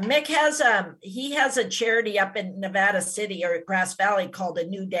 Mick has, he has a charity up in Nevada City or Grass Valley called A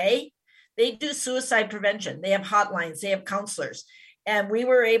New Day. They do suicide prevention. They have hotlines, they have counselors, and we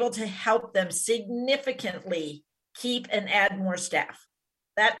were able to help them significantly keep and add more staff.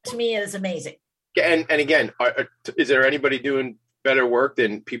 That to me is amazing. And again, is there anybody doing better work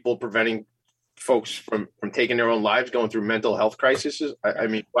than people preventing folks from taking their own lives, going through mental health crises? I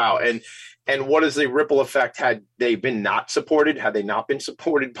mean, wow. And what is the ripple effect had they been not supported? Had they not been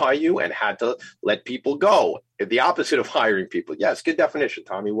supported by you and had to let people go? The opposite of hiring people. Yes, good definition,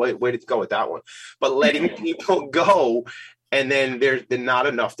 Tommy. Way to go with that one. But letting people go, and then there's not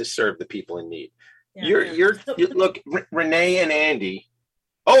enough to serve the people in need. Yeah. Look, Renee and Andy.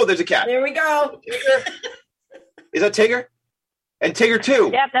 Oh, there's a cat. There we go. Is that Tigger? And Tigger too.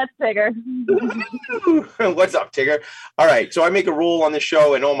 Yep, that's Tigger. What's up, Tigger? All right. So I make a rule on this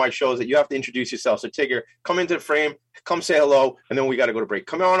show and all my shows that you have to introduce yourself. So Tigger, come into the frame, come say hello, and then we got to go to break.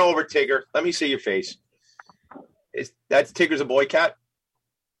 Come on over, Tigger. Let me see your face. That's Tigger's a boy cat?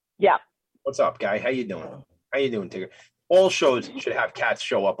 Yeah. What's up, guy? How you doing? Tigger? All shows should have cats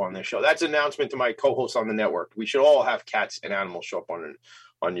show up on this show. That's an announcement to my co-hosts on the network. We should all have cats and animals show up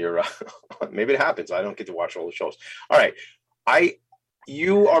on your maybe it happens. I don't get to watch all the shows. All right.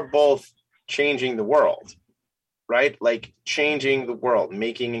 You are both changing the world, right? Like changing the world,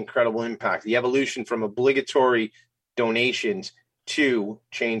 making incredible impact, the evolution from obligatory donations to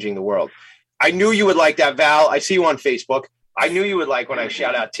changing the world. I knew you would like that, Val. I see you on Facebook. I knew you would like when I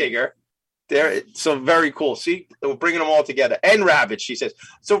shout out Tigger. There, so very cool. See, we're bringing them all together. And rabbit, she says.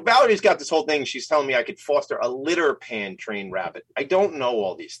 So Valerie's got this whole thing. She's telling me I could foster a litter pan trained rabbit. I don't know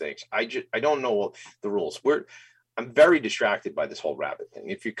all these things. I don't know all the rules. I'm very distracted by this whole rabbit thing.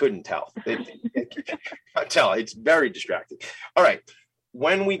 If you couldn't tell, it's very distracting. All right.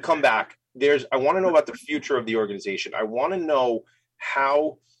 When we come back, I want to know about the future of the organization. I want to know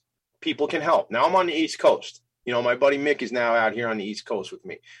how people can help. Now I'm on the East Coast. My buddy Mick is now out here on the East Coast with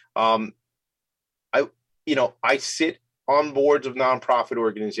me. I sit on boards of nonprofit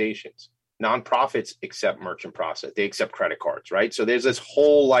organizations. Nonprofits accept merchant process. They accept credit cards, right? So there's this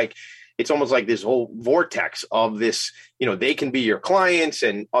whole it's almost like this whole vortex of this, they can be your clients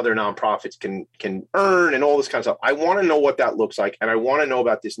and other nonprofits can earn and all this kind of stuff. I want to know what that looks like. And I want to know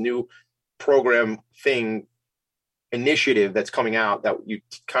about this new program initiative that's coming out that you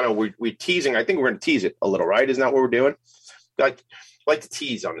kind of we're teasing. I think we're going to tease it a little, right? Isn't that what we're doing? Like to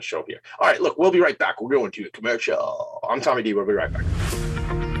tease on the show here. All right, look, we'll be right back. We're going to a commercial. I'm Tommy D. We'll be right back.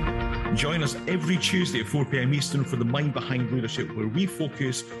 Join us every Tuesday at 4 p.m. Eastern for The Mind Behind Leadership, where we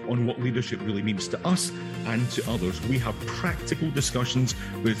focus on what leadership really means to us and to others. We have practical discussions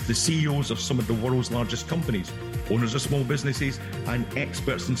with the CEOs of some of the world's largest companies, owners of small businesses, and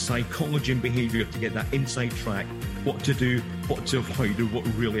experts in psychology and behavior to get that inside track, what to do, what to avoid, and what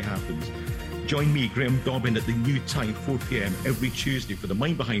really happens. Join me, Graham Dobbin, at the new time, 4 p.m. every Tuesday for the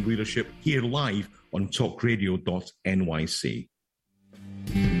Mind Behind Leadership here live on talkradio.nyc.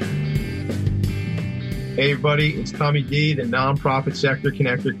 Hey everybody, it's Tommy D, the Nonprofit Sector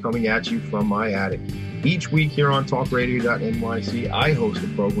Connector, coming at you from my attic. Each week here on talkradio.nyc, I host the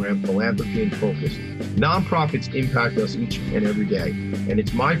program Philanthropy in Focus. Nonprofits impact us each and every day, and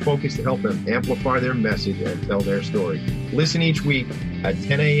it's my focus to help them amplify their message and tell their story. Listen each week at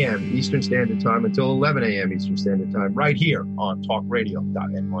 10 a.m. Eastern Standard Time until 11 a.m. Eastern Standard Time, right here on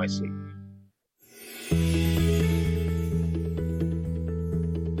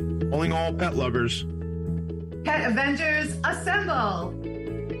talkradio.nyc. Calling all pet lovers. Pet Avengers, assemble!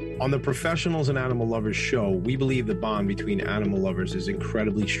 On the Professionals and Animal Lovers show, we believe the bond between animal lovers is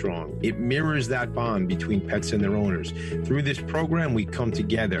incredibly strong. It mirrors that bond between pets and their owners. Through this program, we come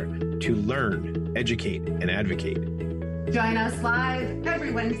together to learn, educate, and advocate. Join us live every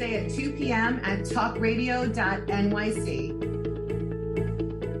Wednesday at 2 p.m. at talkradio.nyc.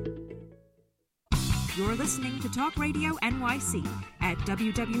 You're listening to Talk Radio NYC at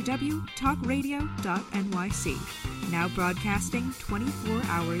www.talkradio.nyc. Now broadcasting 24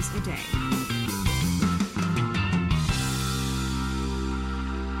 hours a day.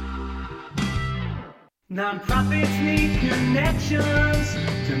 Nonprofits need connections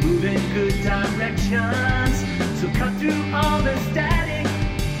to move in good directions. So cut through all the static.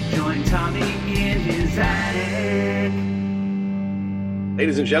 Join Tommy in his attic.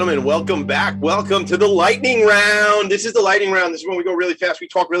 Ladies and gentlemen, welcome back. Welcome to the lightning round. This is the lightning round. This is when we go really fast. We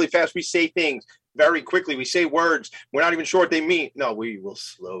talk really fast. We say things very quickly. We say words. We're not even sure what they mean. No, we will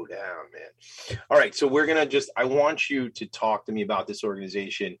slow down, man. All right. So we're going to I want you to talk to me about this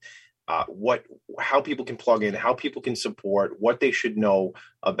organization, how people can plug in, how people can support, what they should know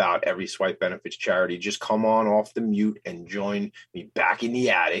about Every Swipe Benefits charity. Just come on off the mute and join me back in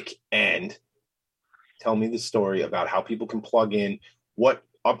the attic and tell me the story about how people can plug in, what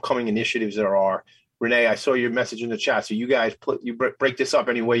upcoming initiatives there are. Renee, I saw your message in the chat. So you guys break this up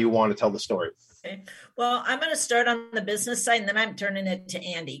any way you want to tell the story. Okay. Well, I'm going to start on the business side, and then I'm turning it to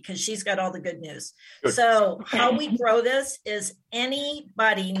Andy because she's got all the good news. Good. So how we grow this is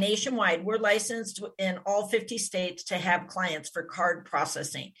anybody nationwide. We're licensed in all 50 states to have clients for card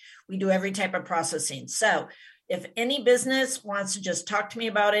processing. We do every type of processing. So if any business wants to just talk to me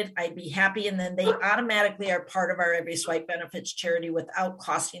about it, I'd be happy. And then they automatically are part of our Every Swipe Benefits charity without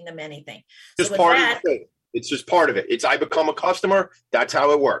costing them anything. Just part of the thing. It's just part of it. It's I become a customer. That's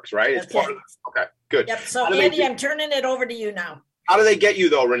how it works, right? It's part of it. Okay, good. Yep. So Andy, I'm turning it over to you now. How do they get you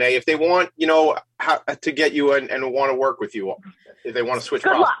though, Renee? If they want, how to get you and want to work with you, if they want to switch.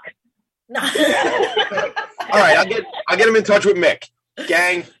 Good luck. No. All right, I'll get them in touch with Mick.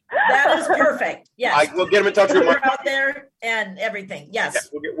 Gang. That is perfect. Yes. We'll get them in touch with Mike out there and everything. Yes.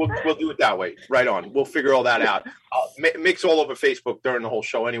 Yeah, we'll do it that way. Right on. We'll figure all that out. Mick's all over Facebook during the whole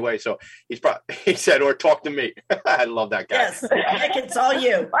show anyway. So he said, or talk to me. I love that guy. Yes. Mick, it's all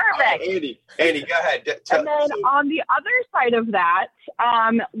you. Perfect. Andy, go ahead. And then on the other side of that,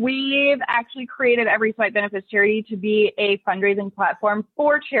 we've actually created Every Swipe Benefits charity to be a fundraising platform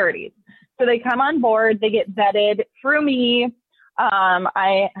for charities. So they come on board, they get vetted through me.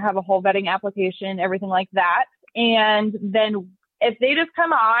 I have a whole vetting application, everything like that. And then if they just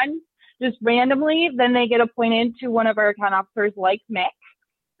come on just randomly, then they get appointed to one of our account officers like Mick,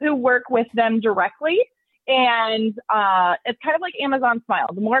 who work with them directly. And it's kind of like Amazon Smile.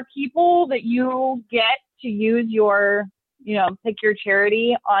 The more people that you get to use your, pick your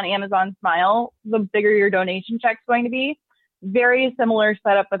charity on Amazon Smile, the bigger your donation check's going to be. Very similar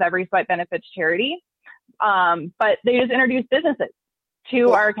setup with Every Swipe Benefits charity. But they just introduce businesses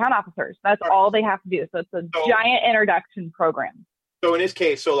to our account officers. That's all they have to do. So it's a giant introduction program. So in this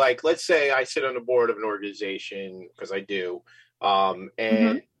case, let's say I sit on the board of an organization, because I do, and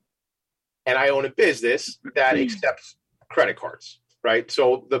I own a business that accepts credit cards, right?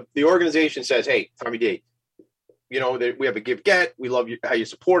 So the organization says, hey, Tommy D, that we have a give-get. We love you, how you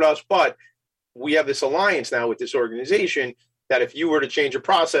support us, but we have this alliance now with this organization that if you were to change your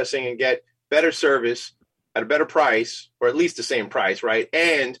processing and get better service at a better price, or at least the same price, right?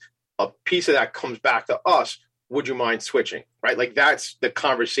 And a piece of that comes back to us. Would you mind switching, right? Like that's the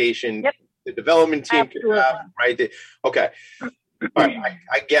conversation the development team can have, right? Okay. All right.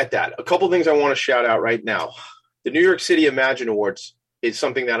 I get that. A couple of things I want to shout out right now. The New York City Imagine Awards is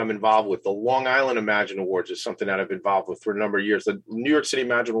something that I'm involved with. The Long Island Imagine Awards is something that I've been involved with for a number of years. The New York City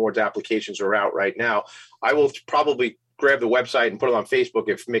Imagine Awards applications are out right now. I will probably grab the website and put it on Facebook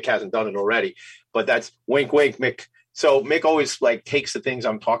if Mick hasn't done it already. But that's wink, wink, Mick. So Mick always like takes the things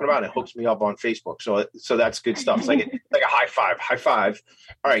I'm talking about and hooks me up on Facebook. So that's good stuff. It's like a high five.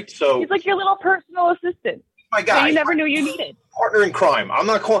 All right. So he's like your little personal assistant. My guy, you never knew you needed. Partner in crime. I'm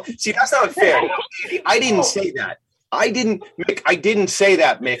not calling. See, that's not fair. I didn't say that. I didn't say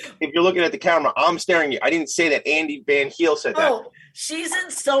that, Mick. If you're looking at the camera, I'm staring at you. I didn't say that. Andy Van Heel said that. Oh, she's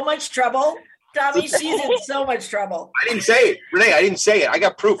in so much trouble. Tommy, she's in so much trouble. I didn't say it. Renee, I didn't say it. I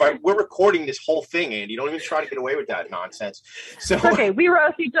got proof. We're recording this whole thing, Andy. Don't even try to get away with that nonsense. So it's okay. We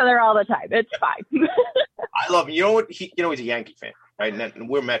roast each other all the time. It's fine. I love him. You know what? He's a Yankee fan, right? And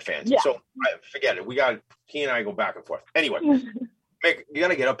we're Met fans. Yeah. So forget it. He and I go back and forth. Anyway, Mick, you got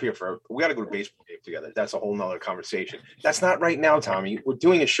to get up here we got to go to baseball game together. That's a whole nother conversation. That's not right now, Tommy. We're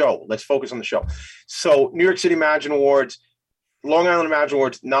doing a show. Let's focus on the show. So New York City Imagine Awards, Long Island Imagine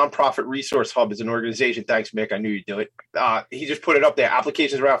Awards Nonprofit Resource Hub is an organization. Thanks, Mick. I knew you'd do it. He just put it up there.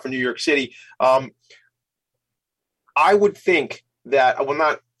 Applications are out for New York City. I would think that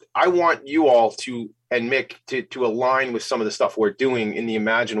I want you all and Mick to align with some of the stuff we're doing in the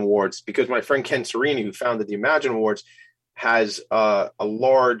Imagine Awards, because my friend Ken Serini, who founded the Imagine Awards, has a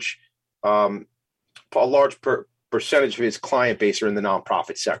large percentage of his client base are in the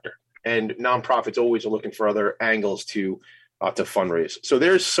nonprofit sector, and nonprofits always are looking for other angles to fundraise. So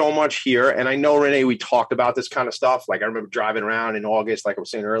there's so much here. And I know, Renee, we talked about this kind of stuff. Like I remember driving around in August, like I was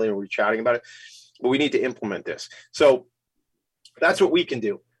saying earlier, we were chatting about it, but we need to implement this. So that's what we can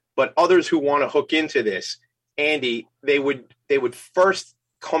do. But others who want to hook into this, Andy, they would first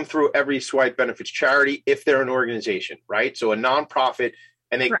come through Every Swipe Benefits Charity if they're an organization, right? So a nonprofit,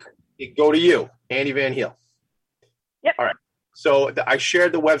 and they go to you, Andy Van Heel. Yep. All right. So I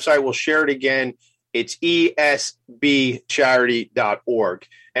shared the website. We'll share it again. It's esbcharity.org.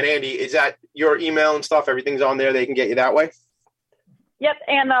 And Andy, is that your email and stuff? Everything's on there. They can get you that way? Yep.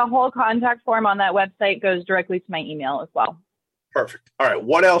 And the whole contact form on that website goes directly to my email as well. Perfect. All right.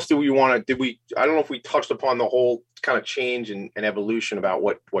 What else do we want to, I don't know if we touched upon the whole kind of change and evolution about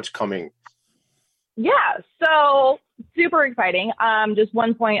what's coming. Yeah. So super exciting. Just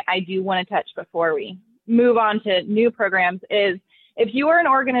one point I do want to touch before we move on to new programs is if you are an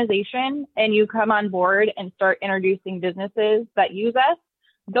organization and you come on board and start introducing businesses that use us,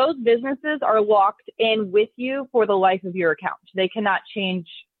 those businesses are locked in with you for the life of your account. They cannot change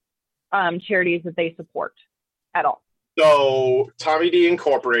charities that they support at all. So Tommy D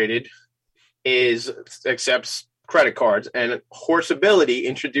Incorporated accepts credit cards, and Horseability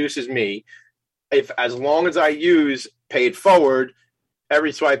introduces me. As long as I use Pay It Forward,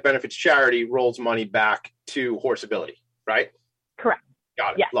 Every Swipe Benefits Charity rolls money back to Horseability, right? Correct.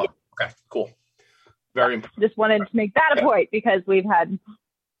 Got it. Yeah. Love it. Okay, cool. Very important. Just wanted to make that a point because we've had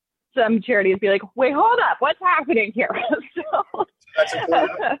some charities be like, wait, hold up, what's happening here? So, that's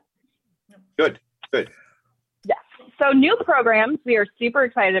important. Good. Yes. So new programs we are super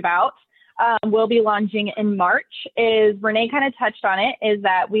excited about. We'll be launching in March. Renee kind of touched on it, is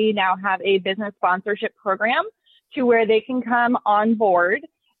that we now have a business sponsorship program to where they can come on board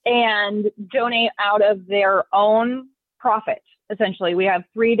and donate out of their own profit. Essentially, we have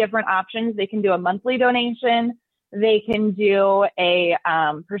 3 different options. They can do a monthly donation. They can do a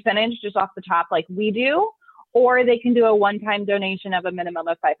percentage just off the top like we do, or they can do a one-time donation of a minimum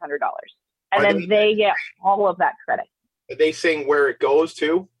of $500. And then they get all of that credit. Are they saying where it goes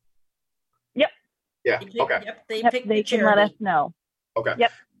to? Yep. Yeah. Okay. Yep. They can let us know. Okay.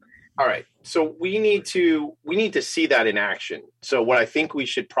 Yep. All right. So we need to see that in action. So what I think we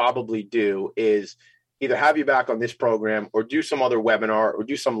should probably do is either have you back on this program or do some other webinar or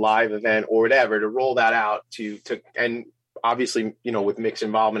do some live event or whatever to roll that out to and obviously, with Mick's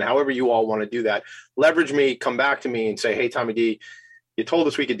involvement, however you all want to do that, leverage me, come back to me and say, hey, Tommy D, you told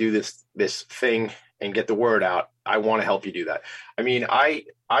us we could do this thing and get the word out. I want to help you do that. I mean, I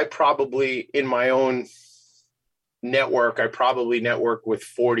probably in my own network, I probably network with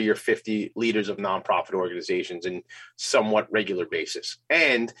 40 or 50 leaders of nonprofit organizations in somewhat regular basis.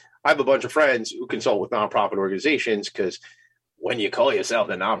 And I have a bunch of friends who consult with nonprofit organizations because when you call yourself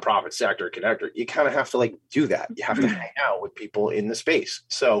the nonprofit sector connector, you kind of have to do that. You have to hang out with people in the space.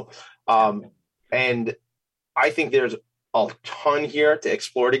 So, and I think there's a ton here to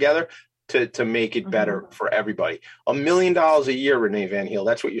explore together to make it better for everybody. $1 million a year, Renee Van Heel.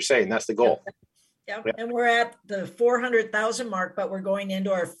 That's what you're saying. That's the goal. Yeah. And we're at the 400,000 mark, but we're going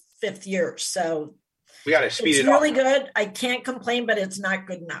into our 5th year. So we got to speed it up. It's really good. I can't complain, but it's not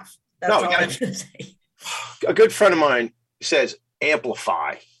good enough. That's all I'm going to say. A good friend of mine says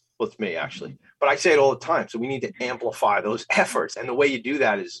amplify with me, actually. But I say it all the time. So we need to amplify those efforts. And the way you do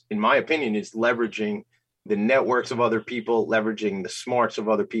that is, in my opinion, is leveraging the networks of other people, leveraging the smarts of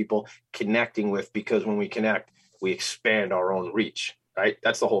other people, connecting with, because when we connect, we expand our own reach, right?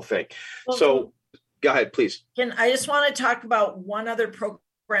 That's the whole thing. Well, so go ahead, please. I just want to talk about one other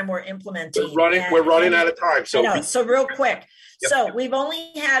program we're implementing. We're running out of time. So real quick. Yep. So we've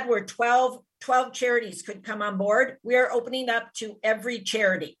only had where 12 charities could come on board. We are opening up to every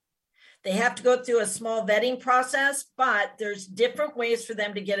charity. They have to go through a small vetting process, but there's different ways for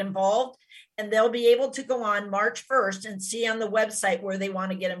them to get involved. And they'll be able to go on March 1st and see on the website where they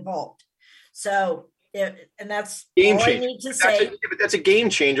want to get involved. So, and that's game all changer. I need to say. But that's a game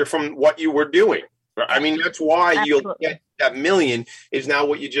changer from what you were doing. I mean, that's why Absolutely. You'll get that million is now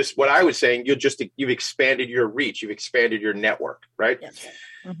what I was saying, you've expanded your reach. You've expanded your network, right? Yes.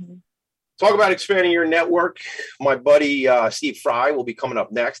 Mm-hmm. Talk about expanding your network. My buddy Steve Fry will be coming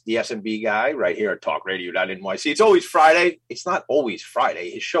up next, the SMB guy, right here at talkradio.nyc. It's always Friday. It's not always Friday.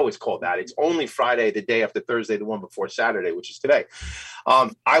 His show is called that. It's only Friday, the day after Thursday, the one before Saturday, which is today.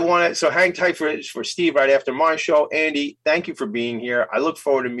 So hang tight for Steve right after my show. Andy, thank you for being here. I look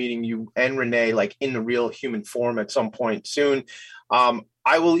forward to meeting you and Renee like in the real human form at some point soon.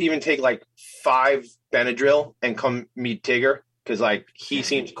 I will even take like 5 Benadryl and come meet Tigger. Because like he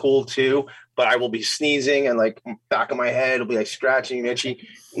seems cool too, but I will be sneezing and like back of my head will be like scratching and itchy.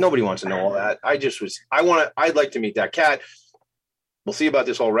 Nobody wants to know all that. I'd like to meet that cat. We'll see about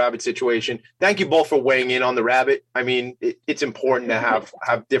this whole rabbit situation. Thank you both for weighing in on the rabbit. I mean, it's important to have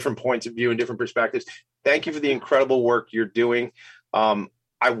different points of view and different perspectives. Thank you for the incredible work you're doing.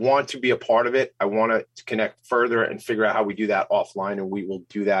 I want to be a part of it. I want to connect further and figure out how we do that offline, and we will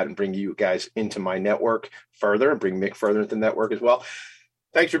do that and bring you guys into my network further and bring Mick further into the network as well.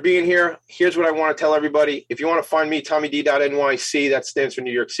 Thanks for being here. Here's what I want to tell everybody. If you want to find me, TommyD.NYC, that stands for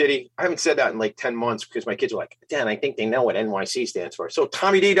New York City. I haven't said that in like 10 months because my kids are like, Dad, I think they know what NYC stands for. So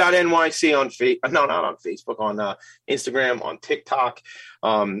TommyD.NYC on not on Facebook, on Instagram, on TikTok.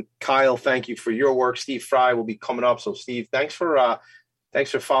 Kyle, thank you for your work. Steve Fry will be coming up. So Steve, thanks for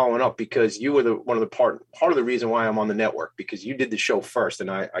following up, because you were part of the reason why I'm on the network, because you did the show first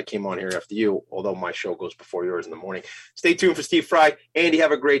and I came on here after you, although my show goes before yours in the morning. Stay tuned for Steve Fry. Andy,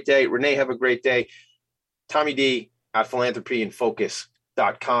 have a great day. Renee, have a great day. Tommy D at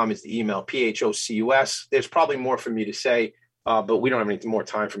philanthropyandfocus.com is the email, PHOCUS. There's probably more for me to say, but we don't have any more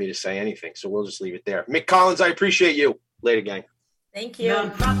time for me to say anything. So we'll just leave it there. Mick Collins, I appreciate you. Later, gang. Thank you.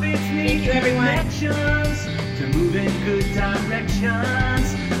 Thank you, everyone. To move in good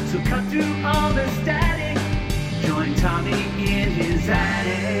directions. So cut through all the static. Join Tommy in his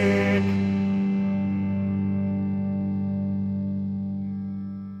attic.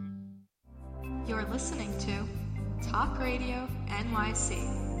 You're listening to Talk Radio NYC.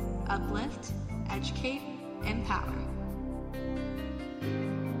 Uplift, educate, empower.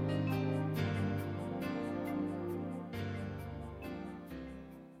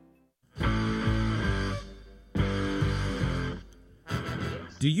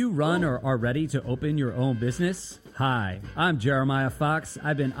 Do you run or are ready to open your own business? Hi, I'm Jeremiah Fox.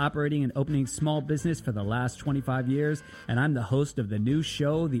 I've been operating and opening small business for the last 25 years, and I'm the host of the new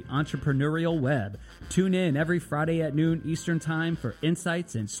show, The Entrepreneurial Web. Tune in every Friday at noon Eastern Time for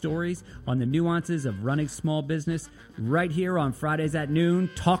insights and stories on the nuances of running small business right here on Fridays at noon,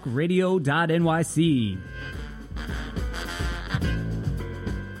 talkradio.nyc.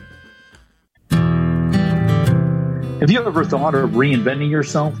 Have you ever thought of reinventing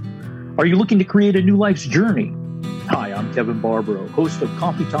yourself? Are you looking to create a new life's journey? Hi, I'm Kevin Barbaro, host of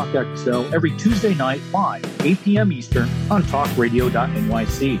Coffee Talk XL every Tuesday night live, 8 p.m. Eastern on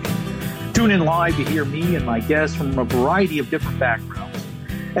talkradio.nyc. Tune in live to hear me and my guests from a variety of different backgrounds.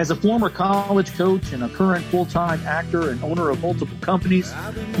 As a former college coach and a current full-time actor and owner of multiple companies,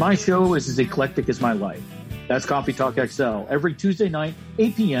 my show is as eclectic as my life. That's Coffee Talk XL every Tuesday night,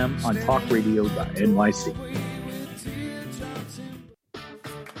 8 p.m. on talkradio.nyc.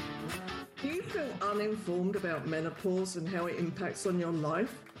 Uninformed about menopause and how it impacts on your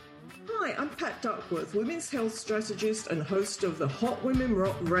life? Hi, I'm Pat Duckworth, women's health strategist and host of the Hot Women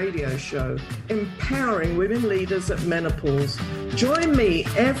Rock radio show, empowering women leaders at menopause. Join me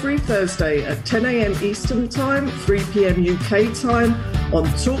every Thursday at 10 a.m. Eastern Time, 3 p.m. UK time on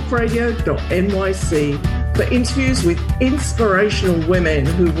talkradio.nyc for interviews with inspirational women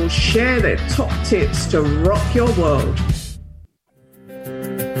who will share their top tips to rock your world.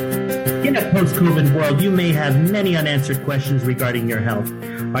 In a post-COVID world, you may have many unanswered questions regarding your health.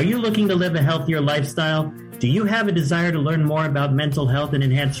 Are you looking to live a healthier lifestyle? Do you have a desire to learn more about mental health and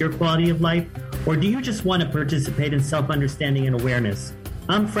enhance your quality of life? Or do you just want to participate in self-understanding and awareness?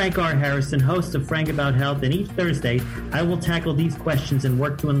 I'm Frank R. Harrison, host of Frank About Health, and each Thursday, I will tackle these questions and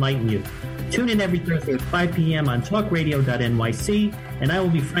work to enlighten you. Tune in every Thursday at 5 p.m. on talkradio.nyc, and I will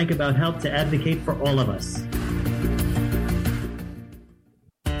be Frank About Health to advocate for all of us.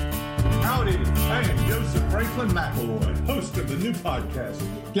 new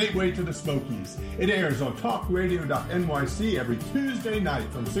podcast, Gateway to the Smokies. It airs on talkradio.nyc every Tuesday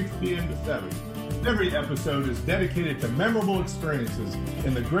night from 6 p.m. to 7. Every episode is dedicated to memorable experiences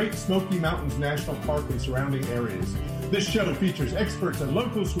in the Great Smoky Mountains National Park and surrounding areas. This show features experts and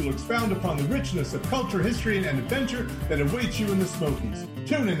locals who will expound upon the richness of culture, history, and adventure that awaits you in the Smokies.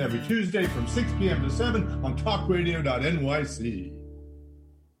 Tune in every Tuesday from 6 p.m. to 7 on talkradio.nyc.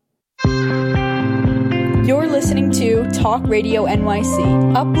 You're listening to Talk Radio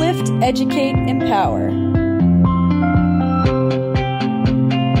NYC. Uplift, educate, empower.